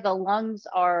why the lungs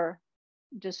are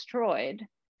destroyed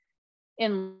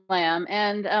in LAM.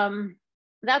 And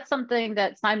that's something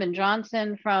that Simon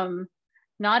Johnson from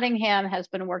Nottingham has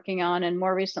been working on, and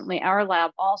more recently our lab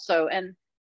also. And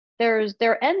there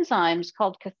are enzymes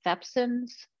called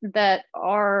cathepsins that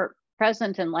are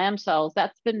present in LAM cells.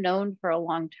 That's been known for a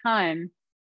long time.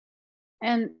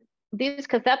 And these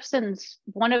cathepsins,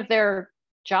 one of their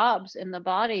jobs in the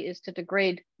body is to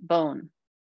degrade bone.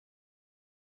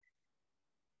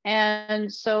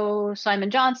 And so Simon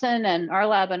Johnson and our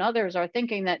lab and others are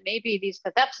thinking that maybe these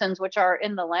cathepsins, which are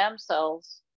in the LAM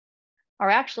cells, are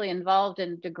actually involved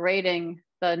in degrading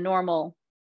the normal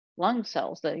lung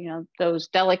cells, those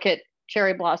delicate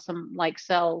cherry blossom-like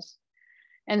cells.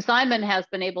 And Simon has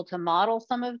been able to model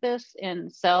some of this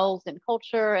in cells in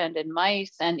culture and in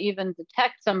mice, and even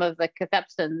detect some of the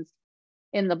cathepsins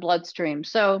in the bloodstream.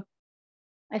 So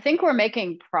I think we're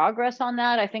making progress on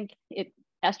that. I think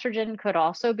estrogen could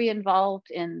also be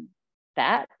involved in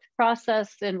that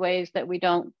process in ways that we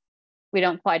don't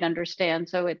quite understand.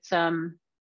 So it's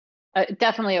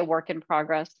definitely a work in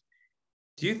progress.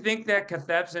 Do you think that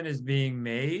cathepsin is being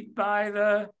made by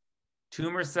the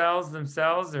tumor cells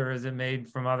themselves, or is it made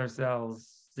from other cells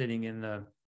sitting in the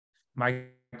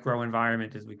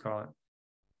microenvironment, as we call it?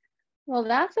 Well,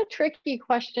 that's a tricky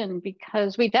question,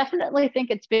 because we definitely think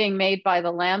it's being made by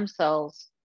the LAM cells.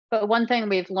 But one thing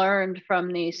we've learned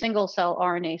from the single cell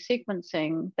RNA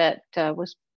sequencing that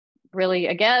was really,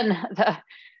 again,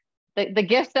 the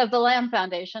gift of the LAM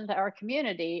Foundation to our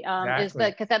community is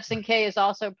that cathepsin K is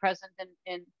also present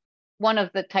in one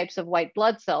of the types of white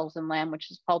blood cells in LAM,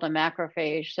 which is called a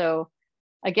macrophage. So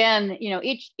again,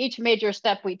 each major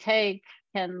step we take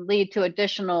can lead to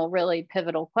additional really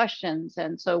pivotal questions.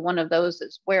 And so one of those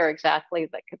is where exactly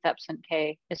the cathepsin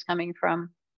K is coming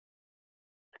from.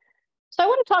 So I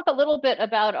want to talk a little bit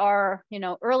about our,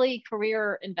 early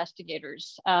career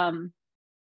investigators.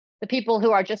 the people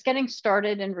who are just getting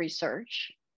started in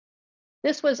research,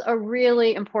 this was a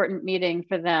really important meeting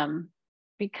for them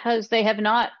because they have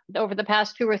not, over the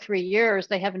past 2 or 3 years,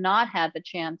 they have not had the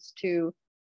chance to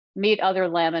meet other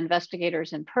LAM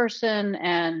investigators in person.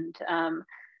 And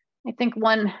I think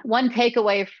one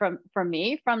takeaway from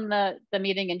me from the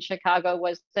meeting in Chicago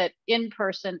was that in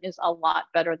person is a lot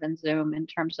better than Zoom in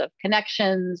terms of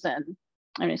connections. And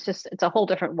I mean, it's a whole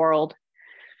different world.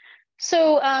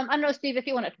 So I don't know, Steve, if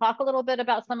you want to talk a little bit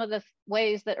about some of the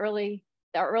ways that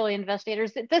our early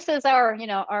investigators, this is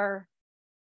our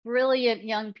brilliant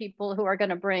young people who are going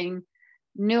to bring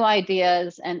new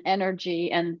ideas and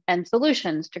energy and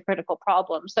solutions to critical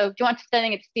problems. So do you want to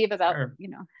say it, Steve, about Sure.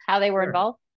 How they were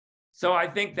involved? So I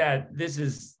think that this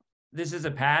is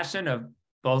a passion of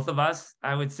both of us,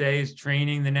 I would say, is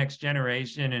training the next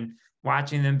generation and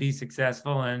watching them be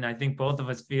successful. And I think both of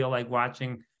us feel like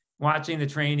watching the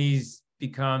trainees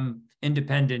become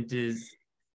independent is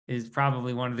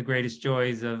probably one of the greatest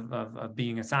joys of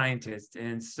being a scientist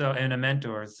and a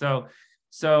mentor. So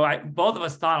both of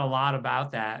us thought a lot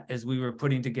about that as we were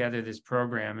putting together this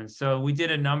program. And so we did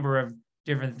a number of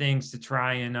different things to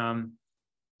try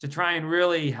and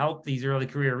really help these early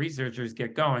career researchers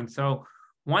get going. So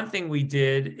one thing we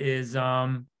did is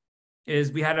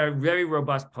we had a very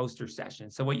robust poster session.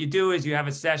 So what you do is you have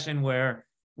a session where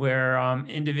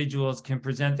individuals can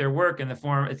present their work in the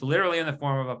form, it's literally in the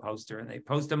form of a poster, and they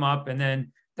post them up, and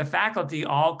then the faculty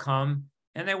all come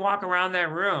and they walk around that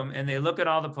room and they look at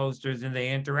all the posters and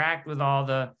they interact with all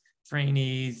the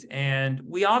trainees, and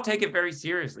we all take it very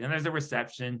seriously. And there's a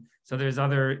reception, so there's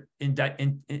other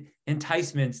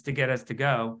enticements to get us to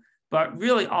go, but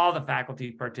really all the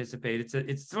faculty participate.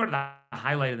 It's sort of the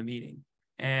highlight of the meeting.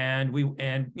 And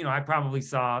I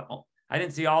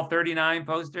didn't see all 39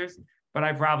 posters, but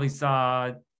I probably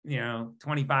saw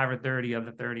 25 or 30 of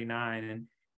the 39,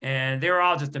 and they were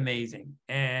all just amazing.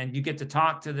 And you get to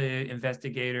talk to the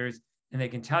investigators, and they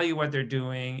can tell you what they're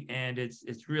doing, and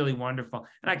it's really wonderful.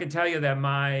 And I can tell you that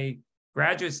my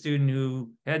graduate student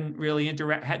who hadn't really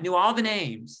knew all the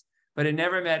names, but had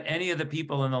never met any of the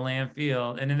people in the LAM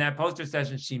field, and in that poster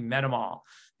session, she met them all.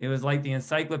 It was like the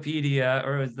encyclopedia,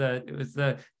 or it was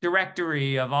the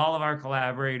directory of all of our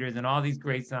collaborators and all these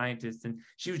great scientists. And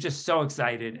she was just so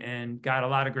excited and got a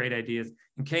lot of great ideas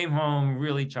and came home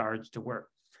really charged to work.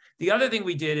 The other thing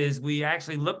we did is we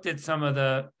actually looked at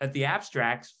the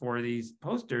abstracts for these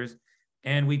posters,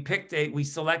 and we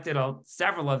selected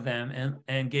several of them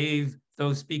and gave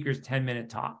those speakers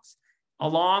 10-minute talks.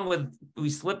 We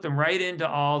slipped them right into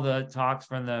all the talks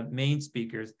from the main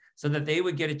speakers so that they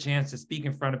would get a chance to speak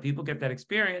in front of people, get that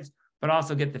experience, but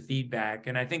also get the feedback.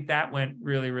 And I think that went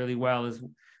really, really well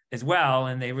as well,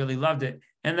 and they really loved it.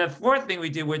 And the fourth thing we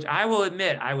did, which I will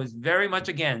admit I was very much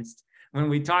against when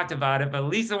we talked about it, but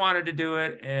Lisa wanted to do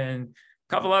it and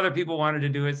a couple other people wanted to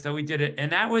do it, so we did it.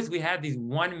 And that was, we had these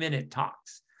 1-minute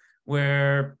talks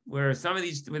where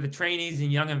the trainees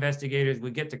and young investigators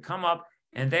would get to come up,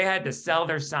 and they had to sell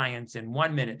their science in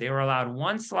 1 minute. They were allowed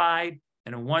one slide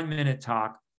and a 1-minute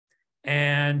talk.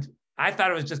 And I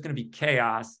thought it was just going to be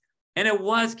chaos. And it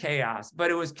was chaos,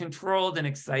 but it was controlled and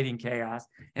exciting chaos.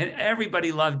 And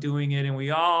everybody loved doing it. And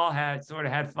we all had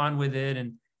fun with it.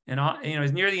 And it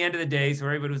was near the end of the day, so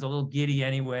everybody was a little giddy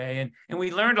anyway. And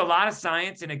we learned a lot of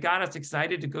science, and it got us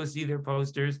excited to go see their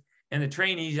posters. And the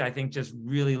trainees, I think, just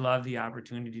really loved the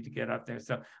opportunity to get up there.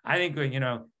 So I think,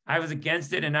 I was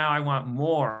against it, and now I want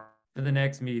more for the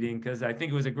next meeting because I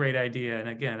think it was a great idea. And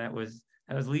again, that was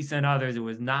Lisa and others. It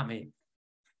was not me.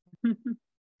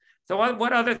 So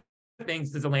what other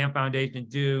things does the LAM Foundation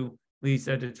do,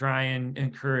 Lisa, to try and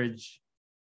encourage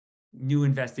new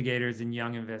investigators and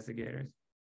young investigators?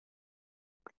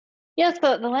 Yes,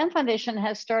 the LAM Foundation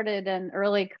has started an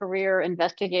early career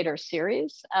investigator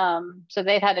series. So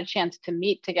they've had a chance to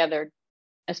meet together,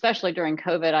 especially during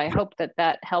COVID. I hope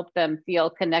that helped them feel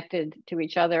connected to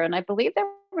each other. And I believe there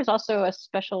was also a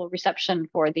special reception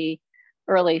for the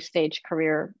early stage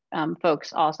career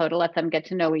folks also, to let them get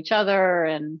to know each other.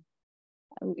 And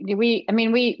we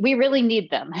really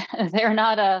need them. They're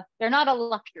not a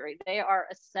luxury. They are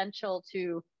essential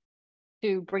to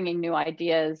bringing new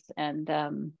ideas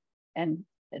and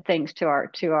things to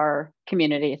our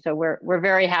community. So we're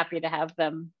very happy to have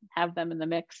them in the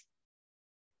mix.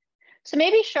 So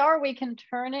maybe, Shar, we can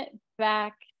turn it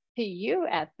back to you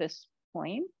at this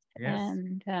point. Yes.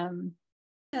 And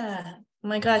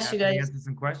my gosh, you guys. Answer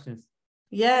some questions.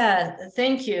 Yeah,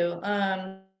 thank you.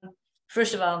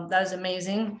 First of all, that was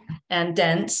amazing and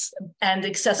dense and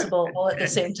accessible all at the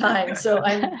same time. So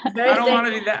I'm very I don't want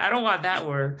to be that. I don't want that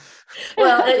word.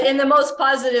 Well, in the most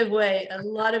positive way, a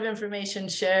lot of information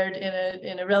shared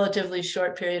in a relatively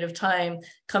short period of time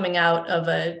coming out of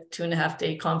a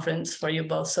 2.5-day conference for you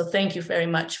both. So thank you very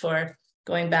much for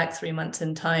going back 3 months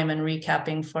in time and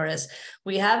recapping for us.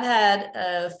 We have had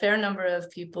a fair number of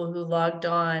people who logged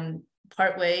on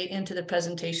partway into the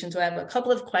presentation. So I have a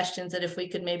couple of questions that if we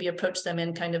could maybe approach them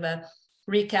in kind of a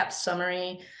recap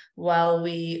summary while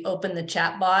we open the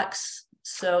chat box.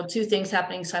 So 2 things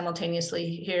happening simultaneously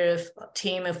here.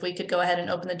 If we could go ahead and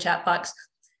open the chat box,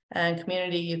 and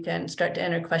community, you can start to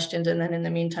enter questions. And then in the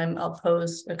meantime, I'll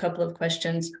pose a couple of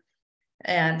questions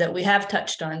and that we have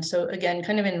touched on. So again,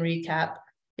 kind of in recap,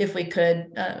 if we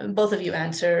could, both of you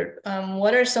answer,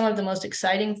 what are some of the most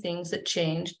exciting things that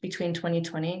changed between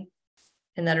 2020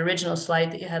 in that original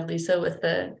slide that you had, Lisa, with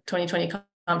the 2020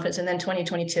 conference and then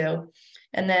 2022?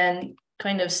 And then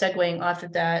kind of segueing off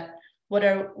of that,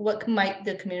 what might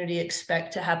the community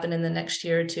expect to happen in the next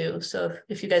year or two? So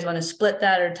if you guys want to split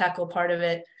that or tackle part of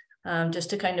it, just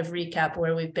to kind of recap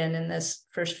where we've been in this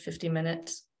first 50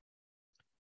 minutes.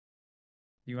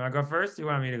 You want to go first? You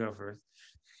want me to go first?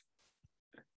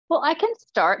 Well, I can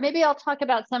start. Maybe I'll talk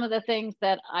about some of the things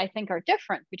that I think are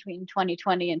different between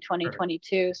 2020 and 2022,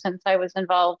 sure, since I was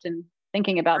involved in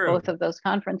thinking about True. both of those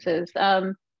conferences.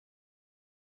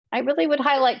 I really would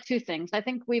highlight 2 things. I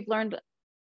think we've learned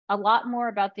a lot more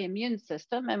about the immune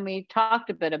system, and we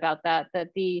talked a bit about that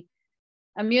the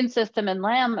immune system in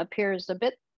LAM appears a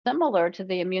bit similar to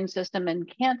the immune system in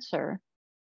cancer,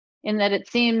 in that it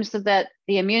seems that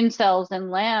the immune cells in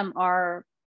LAM are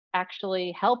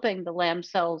actually helping the LAM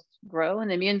cells grow, and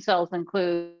the immune cells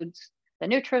includes the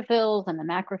neutrophils and the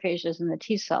macrophages and the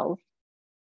T cells.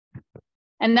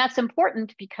 And that's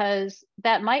important because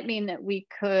that might mean that we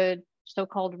could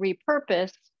so-called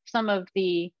repurpose some of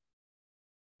the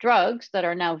drugs that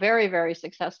are now very, very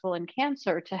successful in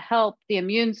cancer to help the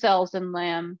immune cells in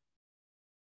LAM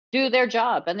do their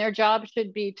job. And their job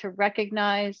should be to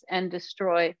recognize and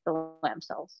destroy the LAM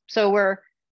cells. So we're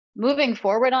moving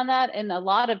forward on that, and a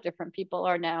lot of different people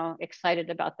are now excited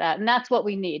about that. And that's what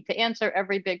we need to answer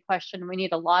every big question. We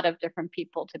need a lot of different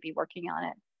people to be working on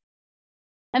it.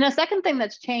 And the second thing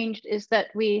that's changed is that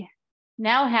we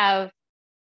now have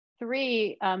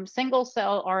 3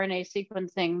 single-cell RNA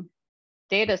sequencing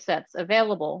data sets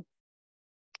available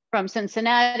from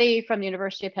Cincinnati, from the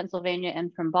University of Pennsylvania,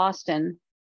 and from Boston.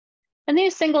 And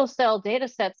these single-cell data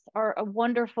sets are a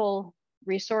wonderful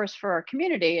resource for our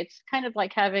community. It's kind of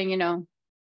like having, the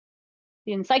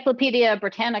Encyclopedia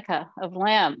Britannica of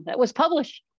LAM that was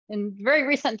published in very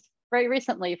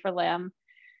recently for LAM,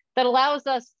 that allows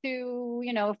us to,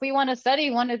 if we want to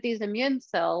study one of these immune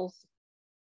cells,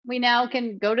 we now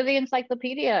can go to the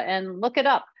encyclopedia and look it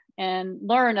up and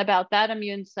learn about that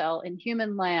immune cell in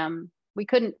human LAM. We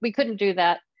couldn't do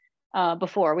that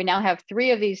before. We now have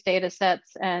 3 of these data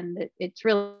sets, and it's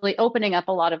really opening up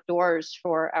a lot of doors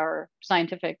for our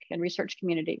scientific and research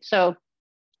community. So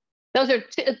those are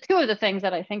 2 of the things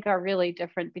that I think are really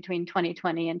different between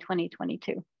 2020 and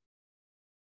 2022.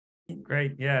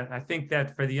 Great. Yeah, I think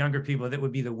that for the younger people, that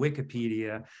would be the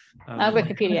Wikipedia.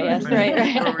 Wikipedia, yes,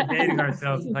 right. We're dating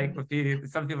ourselves, Wikipedia.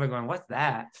 Some people are going, "What's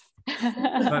that?"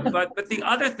 but the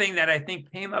other thing that I think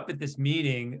came up at this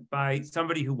meeting by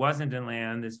somebody who wasn't in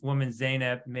LAM, this woman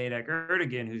Zeynep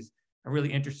Medak-Erdogan, who's a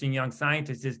really interesting young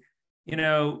scientist, is,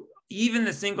 even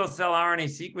the single cell RNA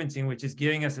sequencing, which is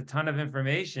giving us a ton of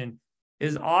information,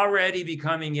 is already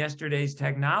becoming yesterday's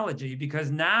technology, because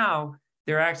now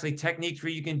there are actually techniques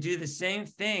where you can do the same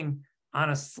thing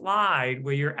on a slide,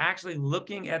 where you're actually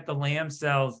looking at the LAM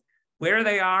cells, where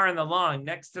they are in the lung,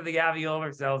 next to the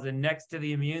alveolar cells and next to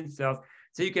the immune cells.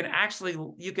 So you can actually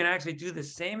do the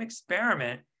same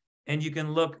experiment, and you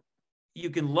can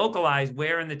localize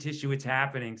where in the tissue it's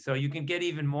happening. So you can get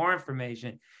even more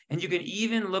information, and you can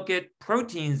even look at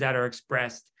proteins that are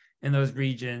expressed in those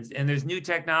regions. And there's new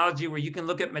technology where you can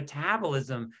look at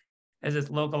metabolism as it's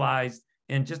localized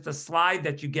in just a slide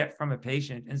that you get from a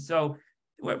patient. And so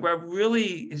what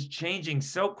really is changing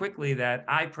so quickly that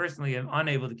I personally am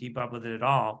unable to keep up with it at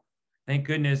all. Thank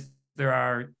goodness there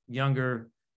are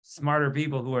younger, smarter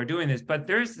people who are doing this, but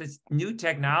there's this new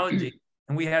technology,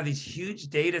 and we have these huge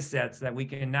data sets that we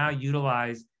can now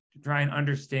utilize to try and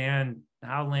understand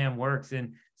how LAM works.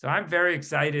 And so I'm very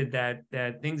excited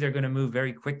that things are going to move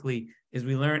very quickly as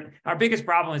we learn. Our biggest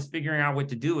problem is figuring out what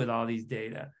to do with all these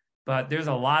data, but there's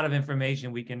a lot of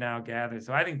information we can now gather.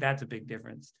 So I think that's a big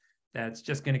difference. That's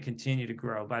just going to continue to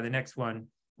grow. By the next one,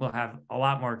 we'll have a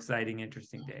lot more exciting,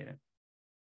 interesting data.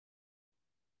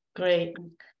 Great.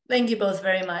 Thank you both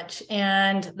very much.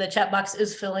 And the chat box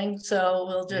is filling, so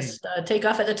we'll just take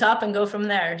off at the top and go from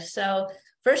there. So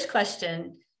first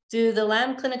question, do the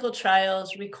LAM clinical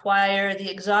trials require the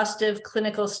exhaustive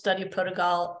clinical study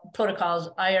protocols,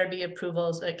 IRB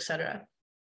approvals, et cetera?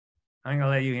 I'm going to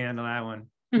let you handle that one.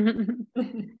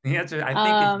 The answer,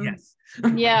 I think, is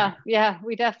yes. Yeah,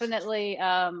 we definitely,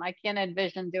 I can't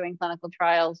envision doing clinical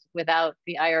trials without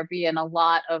the IRB and a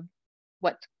lot of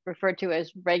what's referred to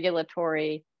as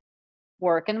regulatory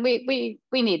work. And we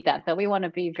need that, though. We want to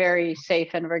be very safe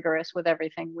and rigorous with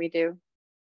everything we do.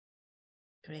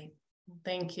 Great,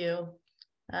 thank you.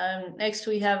 Next,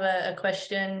 we have a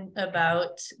question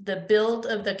about the build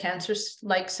of the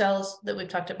cancer-like cells that we've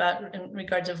talked about in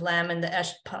regards of LAM and the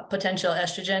potential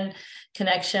estrogen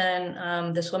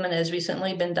connection. This woman has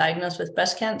recently been diagnosed with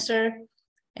breast cancer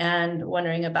and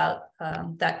wondering about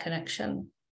that connection.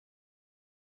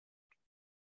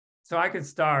 So I could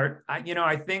start.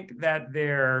 I think that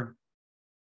they're,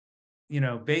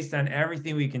 based on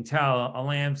everything we can tell, a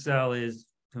LAM cell is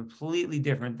completely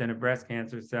different than a breast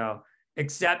cancer cell,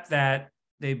 except that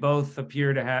they both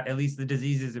appear to have, at least the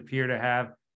diseases appear to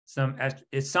have some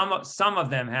of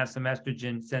them have some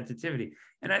estrogen sensitivity.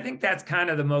 And I think that's kind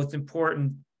of the most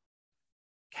important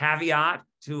caveat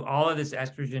to all of this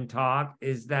estrogen talk,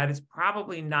 is that it's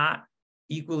probably not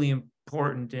equally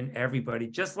important in everybody.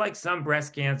 Just like some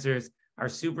breast cancers are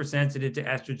super sensitive to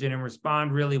estrogen and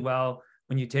respond really well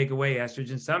when you take away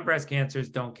estrogen, some breast cancers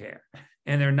don't care,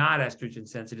 and they're not estrogen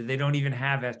sensitive. They don't even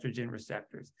have estrogen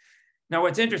receptors. Now,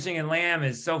 what's interesting in LAM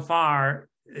is, so far,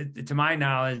 to my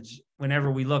knowledge, whenever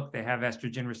we look, they have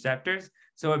estrogen receptors.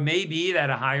 So it may be that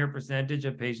a higher percentage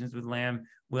of patients with LAM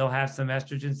will have some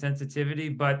estrogen sensitivity,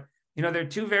 but they're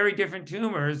two very different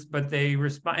tumors, but they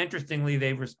respond, interestingly,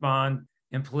 they respond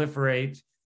and proliferate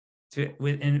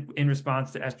in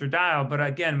response to estradiol. But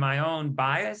again, my own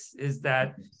bias is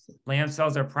that LAM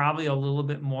cells are probably a little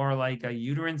bit more like a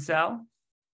uterine cell.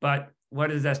 But what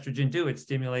does estrogen do? It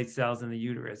stimulates cells in the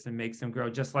uterus and makes them grow,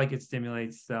 just like it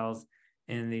stimulates cells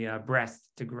in the breast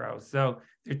to grow. So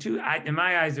they're in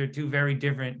my eyes, they're two very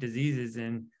different diseases.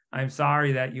 And I'm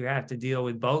sorry that you have to deal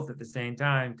with both at the same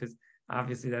time, because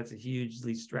obviously that's a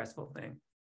hugely stressful thing.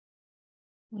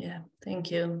 Yeah,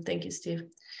 thank you. Thank you, Steve.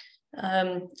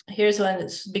 Here's one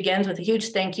that begins with a huge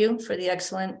thank you for the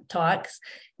excellent talks.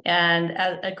 And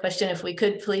a question, if we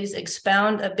could please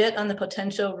expound a bit on the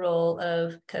potential role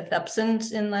of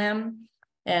cathepsins in LAM,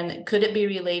 and could it be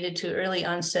related to early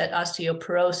onset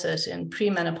osteoporosis in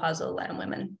premenopausal LAM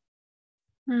women?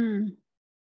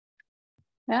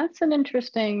 That's an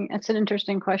interesting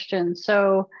question.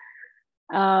 So,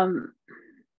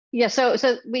 yeah, so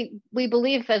we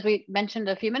believe, as we mentioned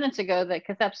a few minutes ago, that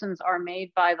cathepsins are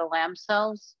made by the LAM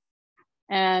cells,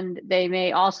 and they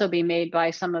may also be made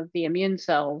by some of the immune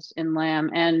cells in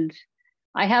LAM. And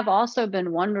I have also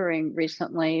been wondering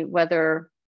recently whether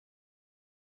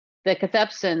the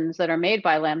cathepsins that are made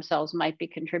by LAM cells might be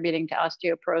contributing to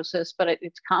osteoporosis, but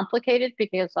it's complicated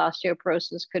because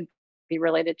osteoporosis could be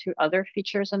related to other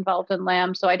features involved in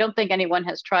LAM. So I don't think anyone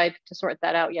has tried to sort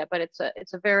that out yet, but it's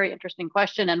a very interesting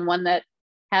question, and one that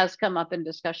has come up in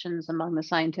discussions among the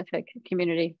scientific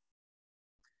community.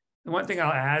 The one thing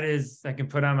I'll add is I can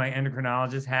put on my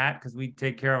endocrinologist hat, because we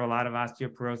take care of a lot of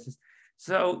osteoporosis.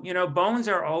 So, bones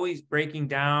are always breaking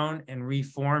down and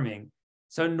reforming.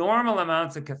 So normal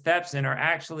amounts of cathepsin are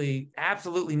actually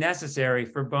absolutely necessary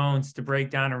for bones to break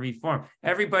down and reform.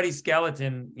 Everybody's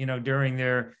skeleton, during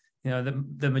their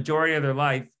the majority of their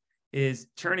life is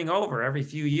turning over every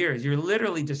few years. You're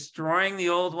literally destroying the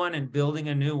old one and building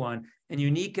a new one, and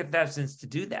you need cathepsins to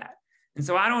do that. And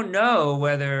so I don't know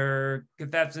whether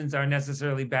cathepsins are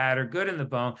necessarily bad or good in the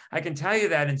bone. I can tell you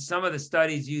that in some of the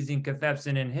studies using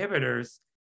cathepsin inhibitors,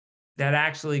 that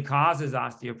actually causes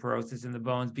osteoporosis in the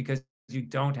bones because you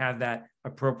don't have that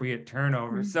appropriate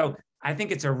turnover. Mm-hmm. So I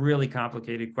think it's a really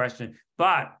complicated question,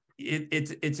 but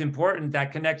it's important.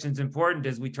 That connection's important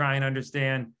as we try and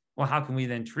understand, well, how can we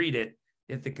then treat it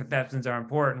if the cathepsins are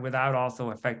important without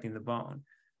also affecting the bone?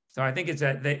 So I think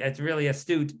it's really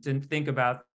astute to think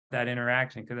about that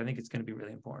interaction, because I think it's going to be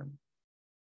really important.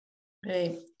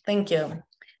 Great, thank you.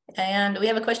 And we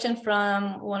have a question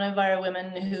from one of our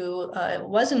women who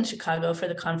was in Chicago for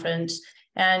the conference,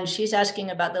 and she's asking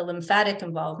about the lymphatic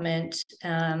involvement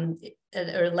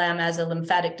or LAM as a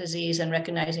lymphatic disease, and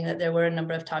recognizing that there were a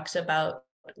number of talks about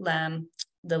LAM,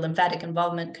 the lymphatic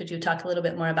involvement. Could you talk a little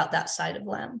bit more about that side of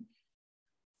LAM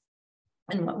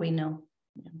and what we know?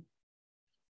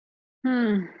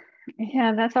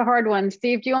 Yeah, that's a hard one.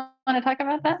 Steve, do you want to talk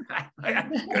about that?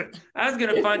 I was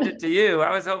going to punt it to you.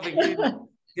 I was hoping you.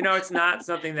 You know, it's not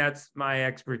something that's my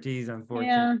expertise, unfortunately.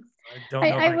 Yeah. I don't know.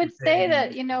 I would say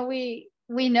that, you know, we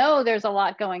know there's a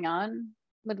lot going on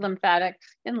with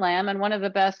lymphatics in LAM, and one of the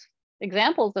best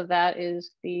examples of that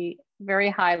is the very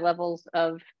high levels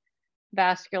of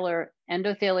vascular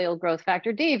endothelial growth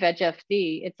factor D,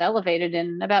 VEGF-D. It's elevated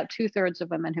in about 2/3 of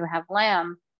women who have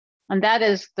LAM, and that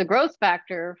is the growth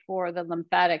factor for the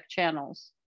lymphatic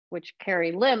channels, which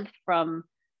carry lymph from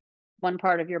one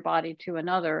part of your body to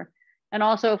another. And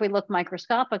also, if we look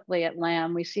microscopically at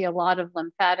LAM, we see a lot of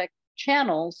lymphatic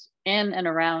channels in and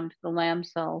around the LAM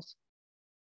cells.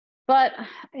 But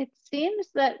it seems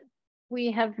that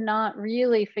we have not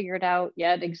really figured out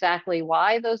yet exactly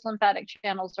why those lymphatic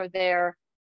channels are there.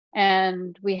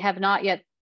 And we have not yet,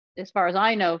 as far as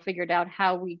I know, figured out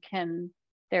how we can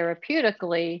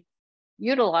therapeutically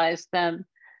utilize them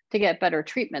to get better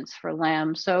treatments for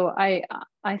LAM. So I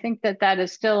think that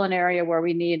is still an area where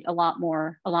we need a lot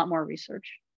more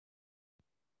research.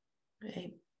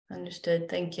 Great, understood.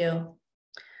 Thank you.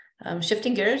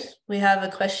 Shifting gears, we have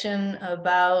a question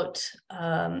about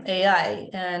AI,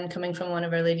 and coming from one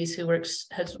of our ladies who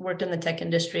has worked in the tech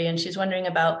industry, and she's wondering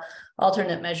about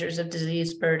alternate measures of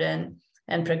disease burden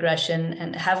and progression.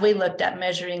 And have we looked at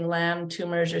measuring LAM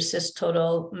tumors or cyst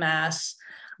total mass?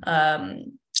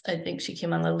 I think she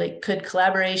came on a little late. Could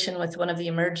collaboration with one of the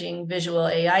emerging visual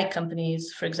AI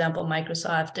companies, for example,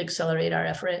 Microsoft, accelerate our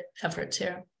efforts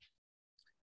here?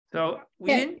 So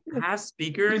we didn't have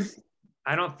speakers,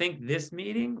 I don't think this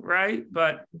meeting, right?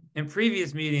 But in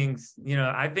previous meetings, you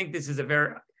know, I think this is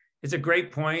it's a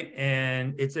great point,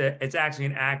 and it's actually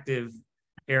an active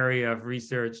area of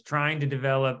research, trying to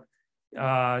develop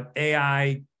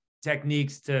AI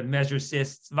techniques to measure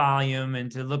cysts volume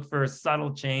and to look for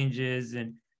subtle changes,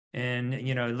 and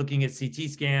you know, looking at CT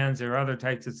scans or other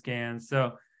types of scans.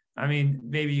 So, I mean,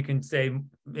 maybe you can say,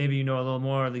 maybe you know a little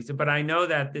more, Lisa, but I know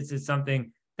that this is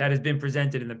something that has been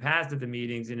presented in the past at the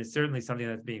meetings, and it's certainly something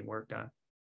that's being worked on.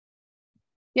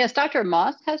 Yes, Dr.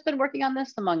 Moss has been working on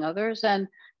this, among others, and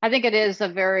I think it is a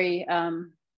very,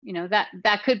 you know,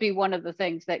 that could be one of the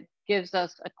things that gives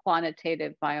us a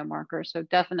quantitative biomarker. So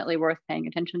definitely worth paying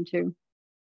attention to.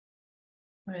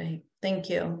 All right, thank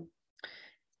you.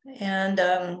 And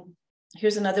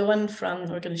here's another one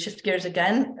we're going to shift gears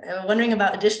again, wondering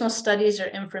about additional studies or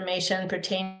information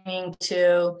pertaining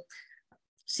to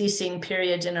ceasing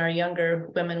periods in our younger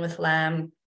women with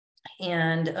LAM.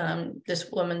 And this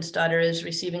woman's daughter is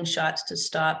receiving shots to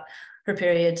stop her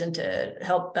periods and to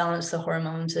help balance the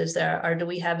hormones. Do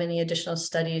we have any additional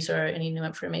studies or any new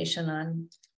information on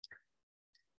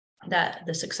that,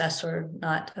 the success or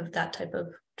not of that type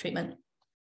of treatment?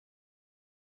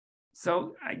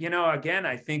 So, you know, again,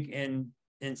 I think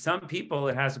in some people,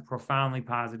 it has a profoundly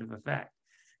positive effect.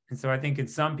 And so I think in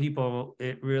some people,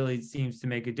 it really seems to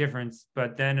make a difference.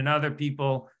 But then in other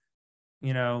people,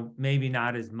 you know, maybe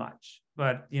not as much.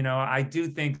 But, you know, I do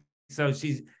think so.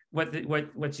 What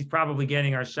she's probably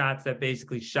getting are shots that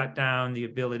basically shut down the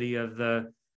ability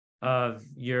of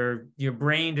your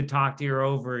brain to talk to your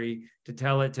ovary to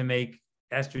tell it to make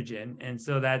estrogen. And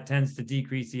so that tends to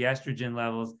decrease the estrogen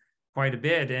levels quite a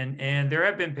bit. And there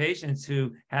have been patients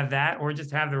who have that or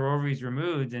just have their ovaries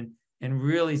removed and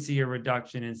really see a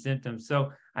reduction in symptoms.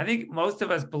 So I think most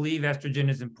of us believe estrogen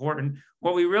is important.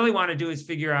 What we really want to do is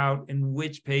figure out in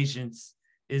which patients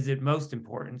is it most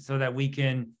important, so that we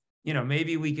can, you know,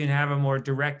 maybe we can have a more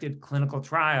directed clinical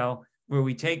trial where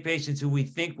we take patients who we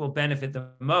think will benefit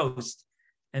the most,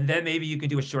 and then maybe you can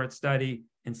do a short study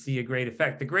and see a great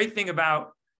effect. The great thing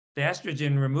about the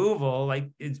estrogen removal, like,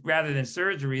 it's rather than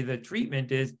surgery, the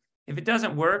treatment is, if it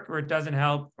doesn't work or it doesn't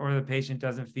help or the patient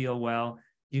doesn't feel well,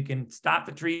 you can stop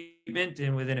the treatment,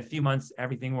 and within a few months,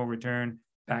 everything will return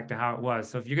back to how it was.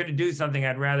 So if you're going to do something,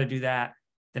 I'd rather do that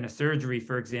than a surgery,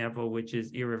 for example, which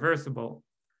is irreversible.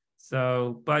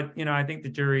 So, but, you know, I think the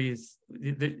jury is,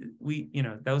 you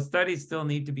know, those studies still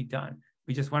need to be done.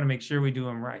 We just want to make sure we do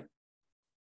them right.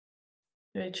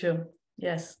 Very true.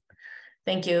 Yes.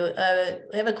 Thank you.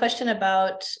 We have a question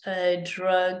about a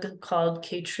drug called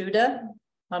Keytruda.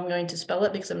 I'm going to spell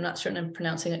it because I'm not certain I'm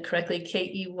pronouncing it correctly.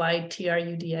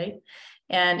 Keytruda.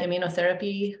 And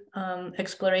immunotherapy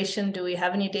exploration. Do we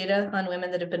have any data on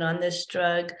women that have been on this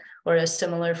drug or is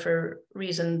similar for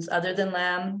reasons other than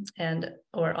LAM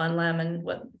or on LAM, and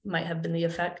what might have been the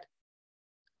effect?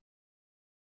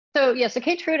 So yes, so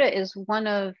Keytruda is one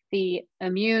of the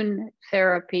immune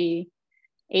therapy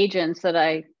agents that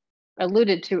I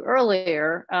alluded to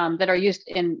earlier, that are used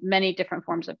in many different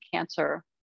forms of cancer,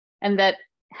 and that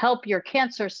help your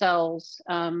cancer cells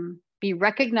be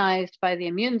recognized by the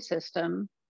immune system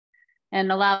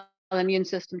and allow the immune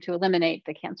system to eliminate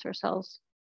the cancer cells.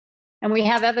 And we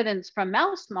have evidence from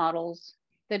mouse models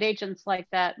that agents like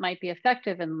that might be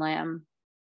effective in LAM,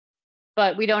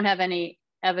 but we don't have any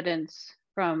evidence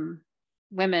from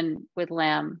women with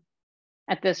LAM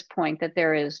at this point that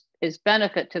there is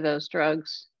benefit to those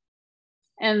drugs.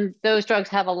 And those drugs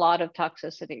have a lot of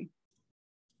toxicity.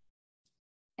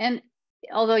 And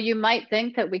although you might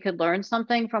think that we could learn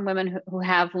something from women who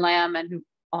have LAM and who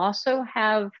also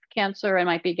have cancer and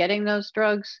might be getting those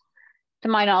drugs, to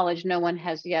my knowledge, no one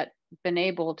has yet been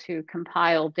able to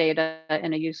compile data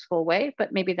in a useful way,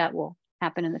 but maybe that will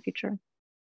happen in the future.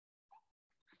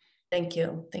 Thank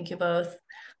you. Thank you both.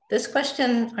 This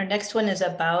question, our next one, is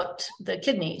about the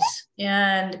kidneys.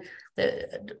 And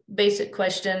the basic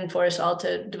question for us all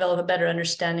to develop a better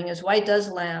understanding is, why does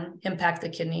LAM impact the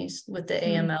kidneys with the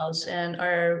AMLs? And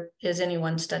is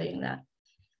anyone studying that?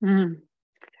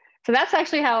 So that's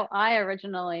actually how I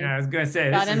originally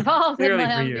got involved in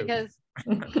LAM, because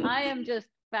I am just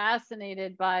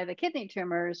fascinated by the kidney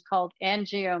tumors called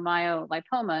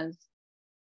angiomyolipomas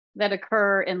that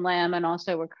occur in LAM and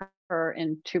also occur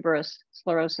in tuberous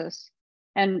sclerosis.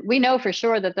 And we know for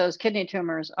sure that those kidney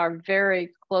tumors are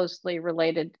very closely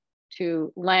related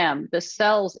to LAM. The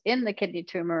cells in the kidney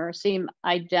tumor seem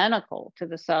identical to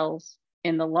the cells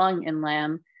in the lung in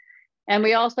LAM. And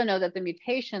we also know that the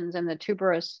mutations in the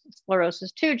tuberous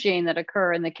sclerosis 2 gene that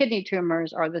occur in the kidney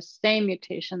tumors are the same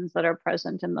mutations that are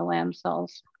present in the LAM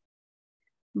cells.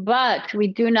 But we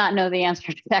do not know the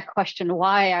answer to that question.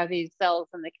 Why are these cells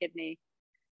in the kidney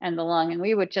and the lung? And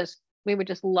we would just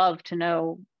love to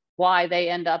know why they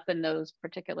end up in those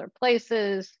particular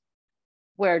places.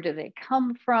 Where do they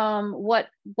come from? What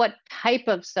type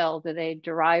of cell do they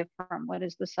derive from? What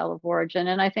is the cell of origin?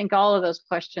 And I think all of those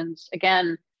questions,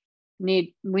 again,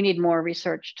 we need more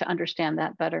research to understand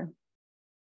that better.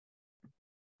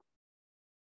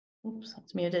 Oops,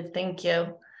 that's muted. Thank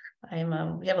you.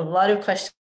 We have a lot of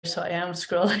questions, so I am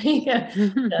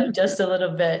scrolling just a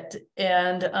little bit.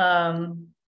 And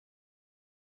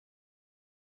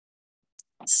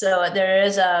so there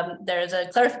is a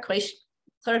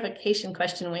clarification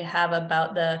question we have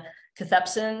about the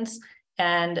cathepsins,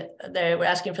 and we're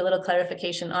asking for a little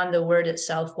clarification on the word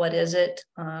itself. What is it?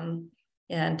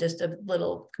 And just a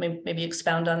little, maybe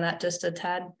expound on that just a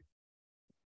tad.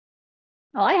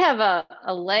 Well, I have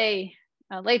a lay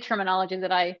terminology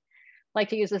that I like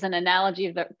to use as an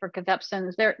analogy for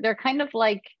cathepsins. They're kind of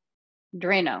like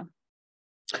Drano.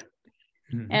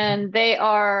 And they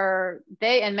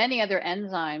and many other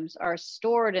enzymes are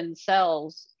stored in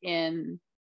cells in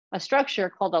a structure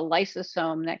called a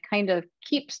lysosome that kind of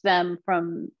keeps them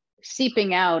from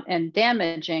seeping out and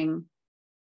damaging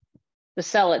the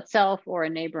cell itself or a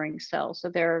neighboring cell. So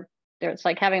it's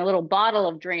like having a little bottle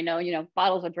of Drano. You know,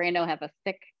 bottles of Drano have a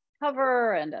thick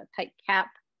cover and a tight cap.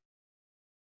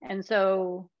 And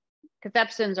so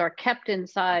cathepsins are kept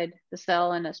inside the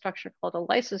cell in a structure called a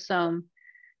lysosome.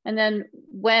 And then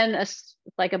when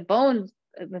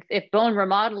if bone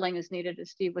remodeling is needed,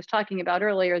 as Steve was talking about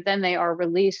earlier, then they are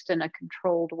released in a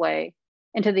controlled way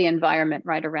into the environment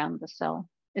right around the cell.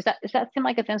 Does that seem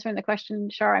like it's answering the question,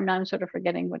 Shar? I'm sort of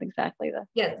forgetting what exactly the.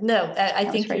 Yeah, no, I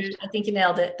think you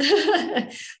nailed it.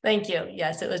 Thank you.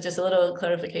 Yes, it was just a little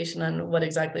clarification on what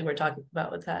exactly we're talking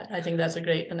about with that. I think that's a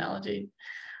great analogy.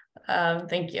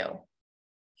 Thank you.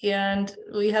 And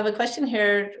we have a question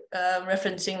here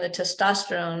referencing the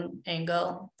testosterone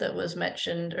angle that was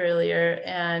mentioned earlier.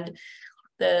 And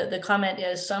the comment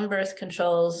is, some birth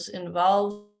control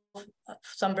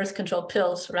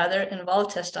pills rather involve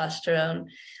testosterone.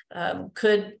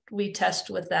 Could we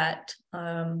test with that?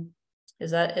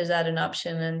 Is that an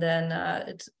option? And then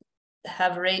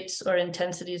have rates or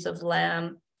intensities of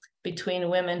LAM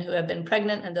between women who have been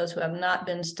pregnant and those who have not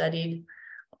been studied,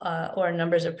 or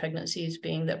numbers of pregnancies,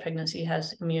 being that pregnancy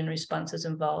has immune responses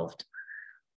involved.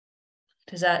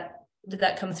 Did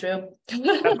that come through?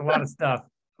 That's a lot of stuff.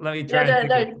 Let me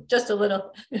try. Just a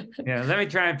little. Yeah, let me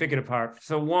try and pick it apart.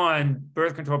 So one,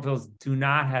 birth control pills do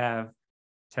not have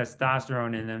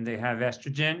testosterone in them. They have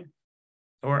estrogen,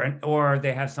 or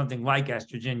they have something like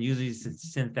estrogen. Usually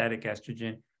it's synthetic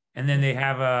estrogen, and then they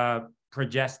have a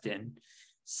progestin.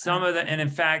 In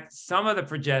fact, some of the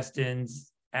progestins,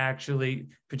 actually,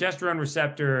 progesterone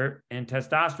receptor and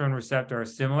testosterone receptor are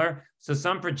similar. So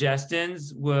some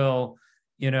progestins will,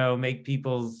 make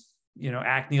people's,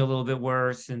 acne a little bit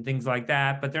worse and things like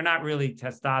that, but they're not really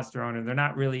testosterone and they're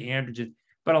not really androgens.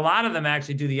 But a lot of them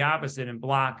actually do the opposite and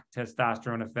block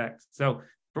testosterone effects. So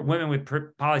for women with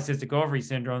polycystic ovary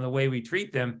syndrome, the way we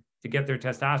treat them to get their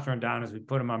testosterone down is we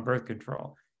put them on birth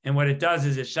control. And what it does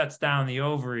is it shuts down the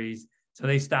ovaries So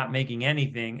they stop making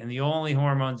anything. And the only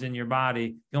hormones in your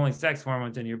body, the only sex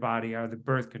hormones in your body are the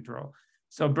birth control.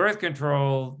 So birth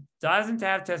control doesn't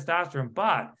have testosterone,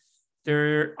 but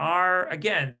there are,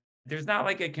 again, there's not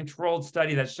like a controlled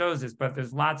study that shows this, but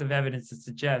there's lots of evidence to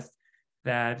suggest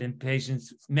that in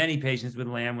patients, many patients with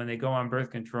LAM, when they go on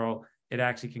birth control, it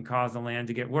actually can cause the LAM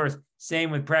to get worse.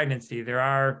 Same with pregnancy. There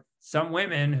are some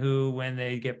women who, when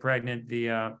they get pregnant,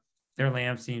 their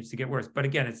LAM seems to get worse. But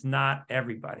again, it's not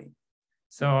everybody.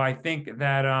 So I think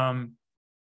that, and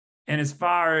as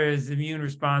far as immune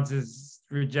responses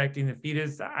rejecting the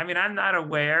fetus, I mean, I'm not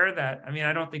aware that, I mean,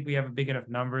 I don't think we have big enough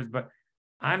numbers, but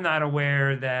I'm not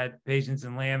aware that patients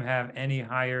in LAM have any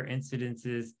higher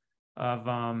incidences of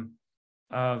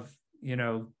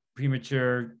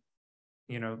premature,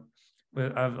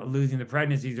 of losing the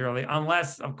pregnancies early,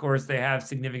 unless, of course, they have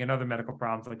significant other medical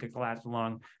problems like a collapsed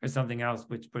lung or something else,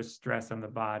 which puts stress on the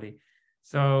body.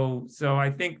 So I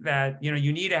think that,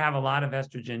 you need to have a lot of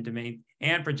estrogen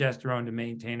and progesterone to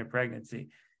maintain a pregnancy.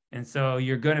 And so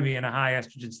you're going to be in a high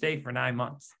estrogen state for 9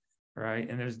 months, right?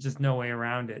 And there's just no way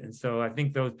around it. And so I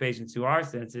think those patients who are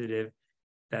sensitive,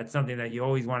 that's something that you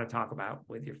always want to talk about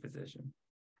with your physician.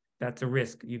 That's a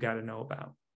risk you got to know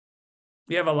about.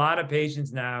 We have a lot of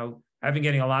patients now. I've been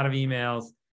getting a lot of emails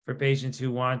for patients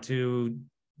who want to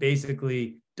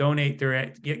basically donate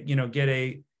their,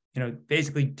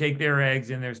 basically take their eggs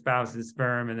and their spouse's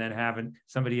sperm and then have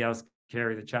somebody else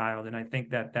carry the child. And I think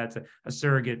that that's a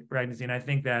surrogate pregnancy. And I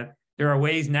think that there are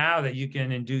ways now that you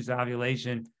can induce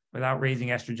ovulation without raising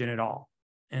estrogen at all.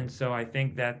 And so I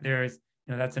think that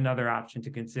that's another option to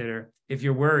consider if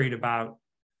you're worried about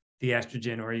the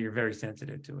estrogen or you're very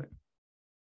sensitive to it.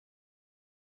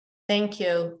 Thank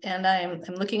you. And I'm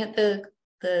looking at the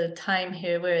time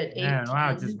here. We're at 8:10. Yeah,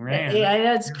 wow, it just ran. I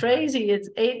know, it's crazy. It's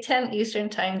 8:10 Eastern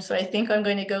time. So I think I'm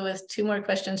going to go with 2 more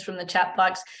questions from the chat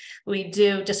box. We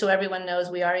do, just so everyone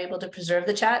knows, we are able to preserve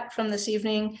the chat from this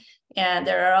evening. And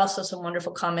there are also some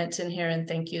wonderful comments in here, and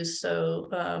thank you. So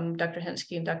Dr.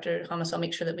 Henske and Dr. Hammes, I'll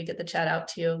make sure that we get the chat out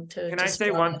to you. Can I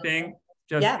say one thing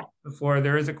just before?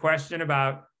 There is a question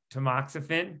about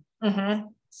tamoxifen,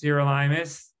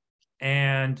 sirolimus,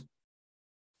 and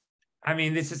I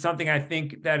mean, this is something I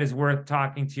think that is worth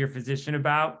talking to your physician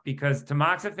about, because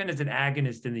tamoxifen is an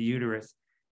agonist in the uterus,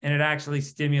 and it actually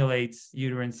stimulates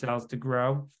uterine cells to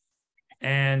grow.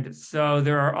 And so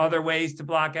there are other ways to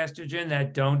block estrogen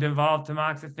that don't involve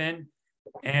tamoxifen.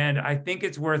 And I think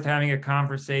it's worth having a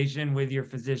conversation with your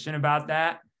physician about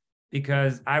that,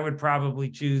 because I would probably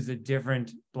choose a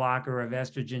different blocker of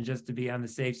estrogen just to be on the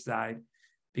safe side,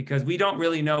 because we don't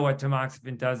really know what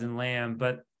tamoxifen does in LAM,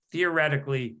 but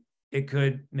theoretically, it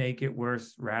could make it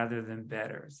worse rather than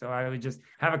better. So I would just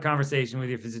have a conversation with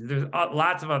your physician. There's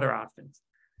lots of other options.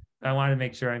 I wanted to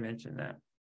make sure I mentioned that.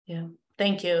 Yeah,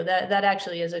 thank you. That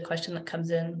actually is a question that comes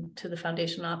in to the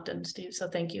foundation often, Steve. So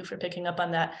thank you for picking up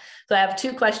on that. So I have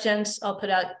 2 questions I'll put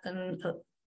out, and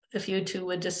if you 2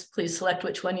 would just please select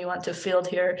which one you want to field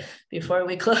here before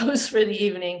we close for the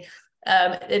evening.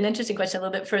 An interesting question a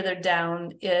little bit further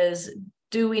down is,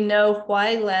 do we know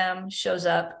why LAM shows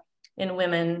up in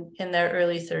women in their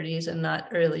early 30s and not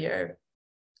earlier?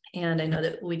 And I know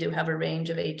that we do have a range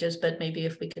of ages, but maybe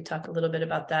if we could talk a little bit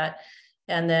about that.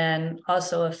 And then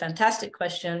also a fantastic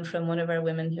question from one of our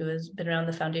women who has been around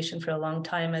the foundation for a long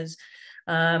time is,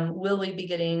 will we be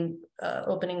getting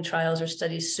opening trials or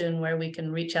studies soon where we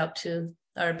can reach out to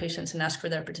our patients and ask for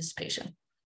their participation?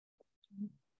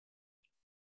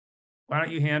 Why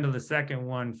don't you handle the second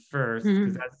one first?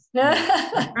 Because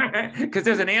because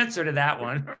there's an answer to that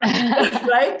one.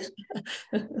 Right?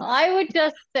 I would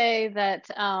just say that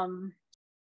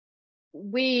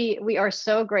we are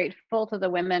so grateful to the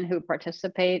women who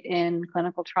participate in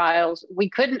clinical trials. We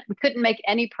couldn't make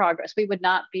any progress. We would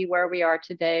not be where we are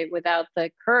today without the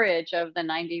courage of the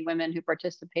 90 women who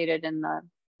participated in the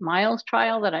MILES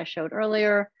trial that I showed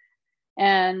earlier,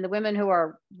 and the women who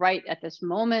are right at this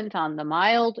moment on the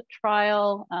MILD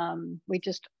trial. We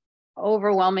just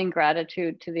overwhelming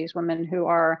gratitude to these women who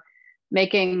are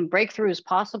making breakthroughs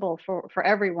possible for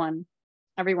everyone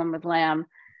with LAM.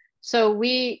 So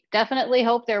we definitely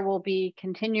hope there will be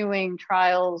continuing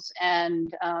trials,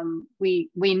 and we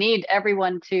need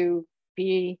everyone to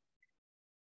be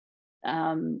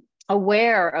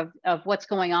aware of what's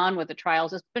going on with the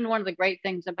trials. It's been one of the great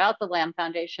things about the LAM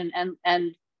Foundation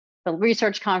and the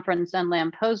research conference and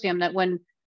LAMposium, that when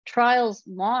trials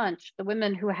launch, the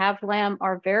women who have LAM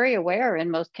are very aware in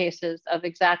most cases of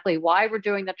exactly why we're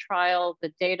doing the trial,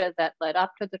 the data that led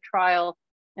up to the trial,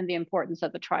 and the importance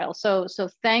of the trial. So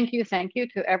thank you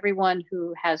to everyone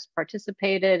who has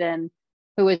participated and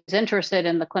who is interested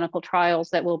in the clinical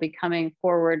trials that will be coming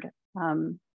forward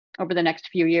over the next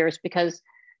few years, because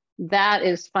that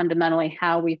is fundamentally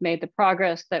how we've made the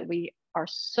progress that we are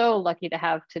so lucky to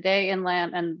have today in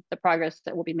LAM, and the progress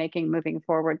that we'll be making moving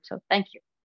forward. So thank you.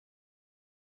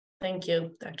 Thank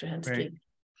you, Dr. Henske. Great.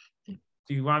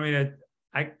 Do you want me to,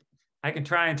 I can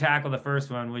try and tackle the first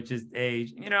one, which is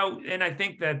age, and I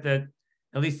think that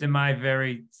at least in my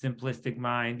very simplistic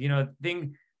mind,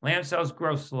 LAM cells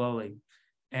grow slowly,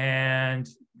 and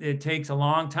it takes a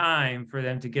long time for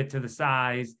them to get to the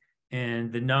size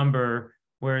and the number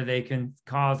where they can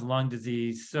cause lung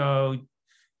disease. So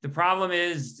the problem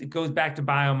is, it goes back to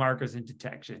biomarkers and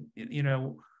detection.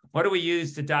 What do we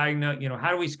use to diagnose,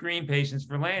 how do we screen patients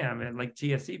for LAM? And like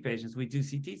TSC patients, we do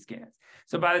CT scans.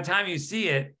 So by the time you see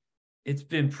it,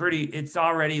 it's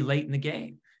already late in the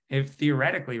game, if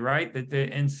theoretically, right?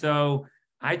 And so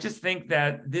I just think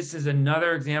that this is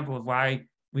another example of why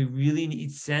we really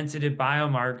need sensitive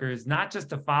biomarkers, not just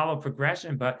to follow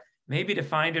progression, but maybe to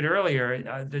find it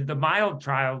earlier. The mild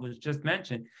trial was just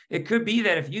mentioned. It could be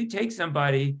that if you take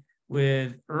somebody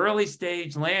with early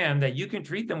stage LAM, that you can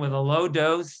treat them with a low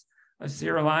dose of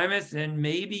sirolimus, and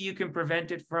maybe you can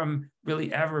prevent it from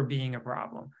really ever being a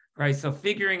problem, right? So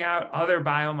figuring out other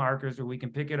biomarkers where we can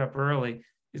pick it up early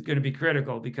is going to be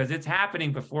critical, because it's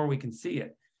happening before we can see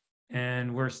it.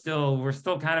 And we're still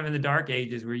kind of in the dark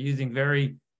ages. We're using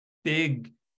very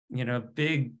big,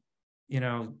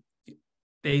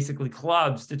 basically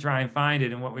clubs to try and find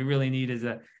it. And what we really need is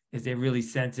a really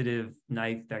sensitive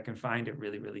knife that can find it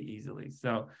really, really easily.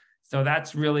 So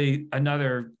that's really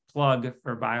another plug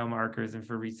for biomarkers and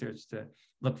for research to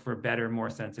look for better, more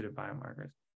sensitive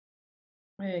biomarkers.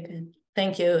 Very good.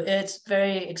 Thank you. It's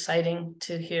very exciting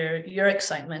to hear your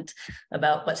excitement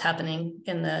about what's happening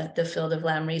in the field of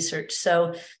LAM research.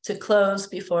 So to close,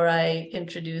 before I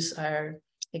introduce our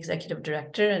executive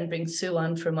director and bring Sue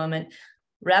on for a moment,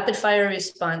 rapid fire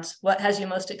response. What has you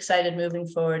most excited moving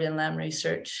forward in LAM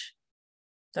research?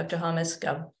 Dr. Hammes,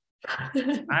 go.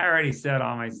 I already said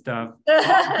all my stuff. All the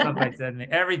stuff I said,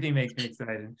 everything makes me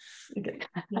excited.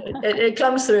 It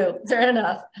comes through. Fair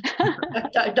enough.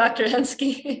 Dr.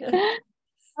 Henske.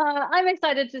 I'm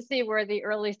excited to see where the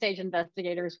early stage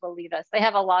investigators will lead us. They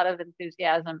have a lot of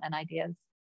enthusiasm and ideas.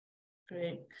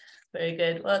 Great. Very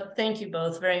good. Well, thank you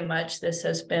both very much. This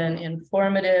has been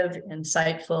informative,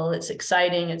 insightful. It's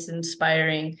exciting. It's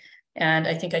inspiring. And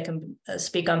I think I can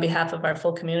speak on behalf of our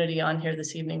full community on here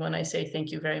this evening when I say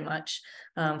thank you very much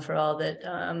for all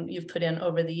that you've put in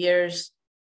over the years,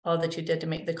 all that you did to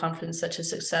make the conference such a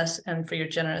success, and for your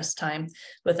generous time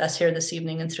with us here this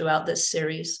evening and throughout this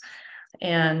series.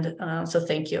 And so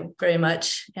thank you very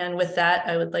much. And with that,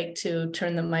 I would like to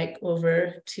turn the mic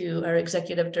over to our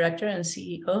Executive Director and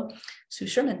CEO, Sue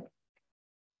Sherman.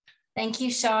 Thank you,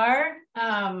 Shar.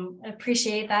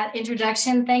 Appreciate that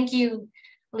introduction. Thank you,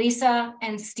 Lisa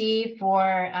and Steve, for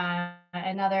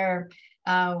another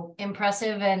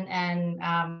impressive and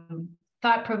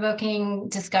thought-provoking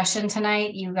discussion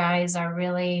tonight. You guys are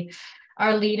really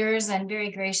our leaders, and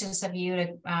very gracious of you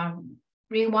to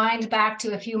rewind back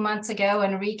to a few months ago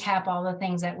and recap all the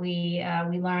things that we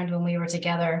learned when we were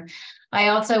together. I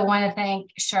also want to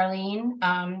thank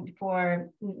Charlene for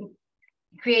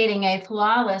creating a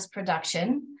flawless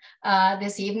production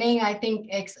this evening. I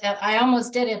think I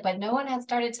almost did it, but no one had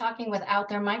started talking without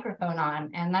their microphone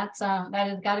on, and that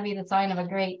has got to be the sign of a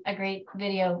great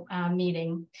video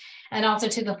meeting. And also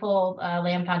to the full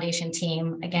LAM Foundation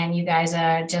team. Again, you guys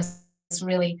just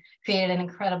really created an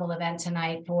incredible event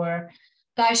tonight for,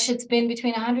 gosh, it's been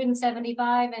between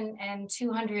 175 and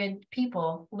 200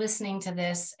 people listening to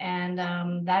this, and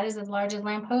that is as large as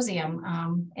Lamposium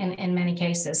in many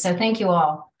cases. So thank you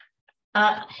all.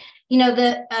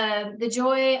 The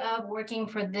joy of working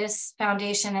for this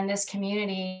foundation and this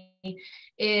community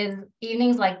is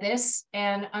evenings like this,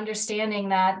 and understanding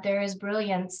that there is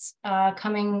brilliance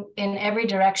coming in every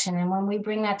direction. And when we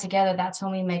bring that together, that's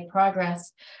when we make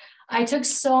progress. I took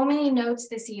so many notes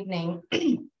this evening.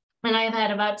 And I have had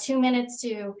about 2 minutes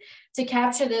to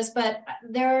capture this, but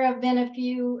there have been a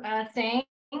few things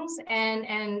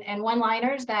and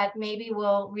one-liners that maybe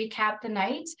will recap the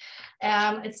night.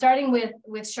 It's starting with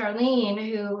Charlene,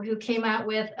 who came out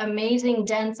with amazing,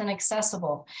 dense, and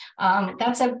accessible.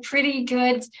 That's a pretty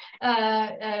good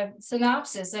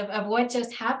synopsis of what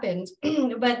just happened.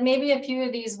 But maybe a few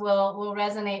of these will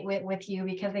resonate with you,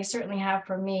 because they certainly have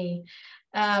for me.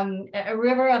 A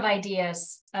river of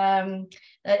ideas,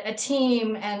 a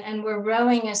team, and we're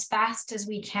rowing as fast as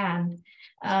we can.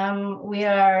 We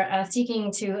are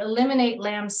seeking to eliminate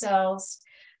LAM cells.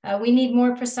 We need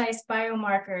more precise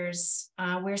biomarkers.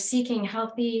 We're seeking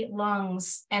healthy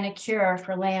lungs and a cure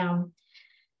for LAM.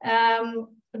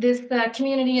 This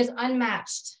community is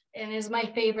unmatched and is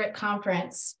my favorite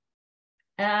conference.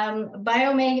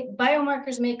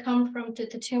 Biomarkers may come from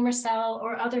the tumor cell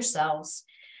or other cells.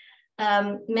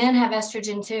 Men have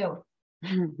estrogen too.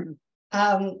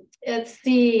 It's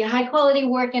the high quality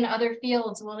work in other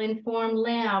fields will inform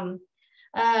LAM.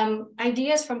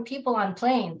 Ideas from people on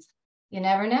planes. You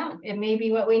never know. It may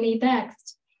be what we need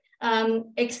next.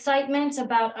 Excitement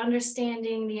about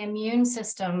understanding the immune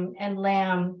system and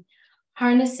LAM,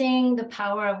 harnessing the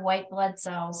power of white blood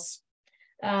cells.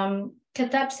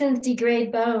 Cathepsins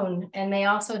degrade bone and may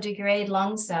also degrade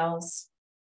lung cells.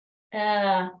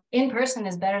 In person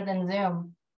is better than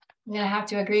Zoom. I'm gonna have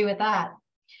to agree with that.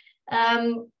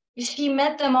 She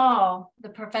met them all, the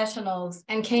professionals,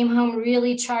 and came home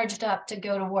really charged up to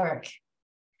go to work.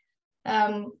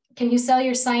 Can you sell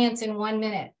your science in 1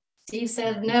 minute? Steve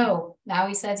says no, now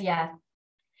he says yes.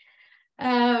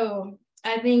 Oh,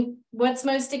 I think what's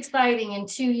most exciting in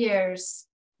 2 years,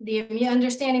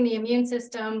 understanding the immune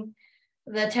system,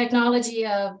 the technology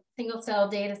of single cell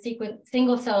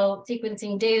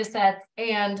sequencing data sets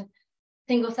and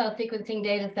single cell sequencing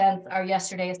data sets are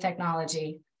yesterday's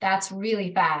technology. That's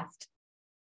really fast.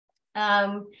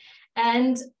 Cathepsin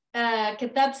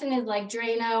is like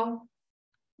Drano.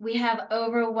 We have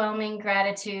overwhelming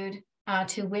gratitude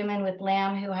to women with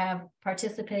LAM who have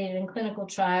participated in clinical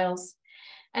trials.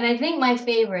 And I think my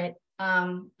favorite,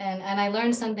 and I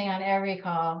learned something on every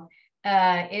call,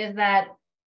 is that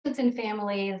and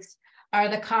families are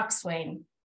the coxswain.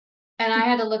 And I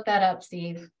had to look that up,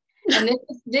 Steve. And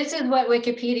this is what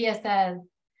Wikipedia says.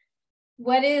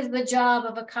 What is the job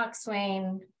of a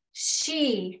coxswain?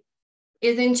 She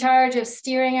is in charge of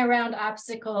steering around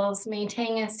obstacles,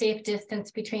 maintaining a safe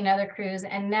distance between other crews,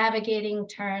 and navigating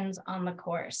turns on the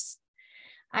course.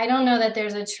 I don't know that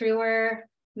there's a truer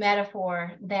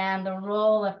metaphor than the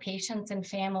role of patients and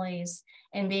families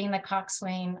in being the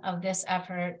coxswain of this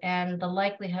effort and the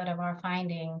likelihood of our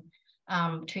finding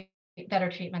better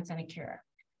treatments and a cure.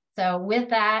 So with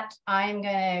that, I'm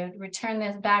going to return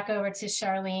this back over to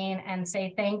Charlene and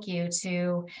say thank you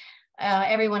to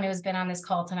everyone who's been on this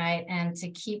call tonight, and to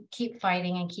keep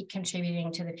fighting and keep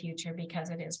contributing to the future, because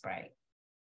it is bright.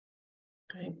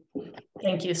 Great.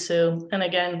 Thank you, Sue. And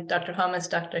again, Dr. Hammes,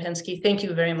 Dr. Henske, thank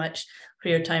you very much for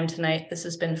your time tonight. This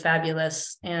has been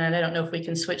fabulous. And I don't know if we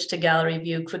can switch to gallery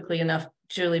view quickly enough,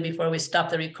 Julie, before we stop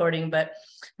the recording, but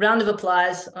round of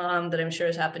applause that I'm sure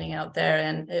is happening out there,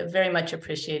 and very much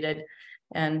appreciated.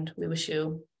 And we wish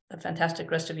you a fantastic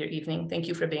rest of your evening. Thank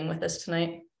you for being with us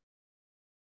tonight.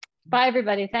 Bye,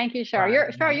 everybody. Thank you, Char.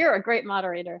 You're a great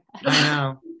moderator. I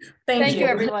know. Thank you,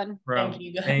 everyone. Thank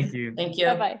you. Thank you. Thank you.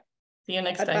 Bye-bye. See you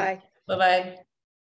next time. Bye-bye.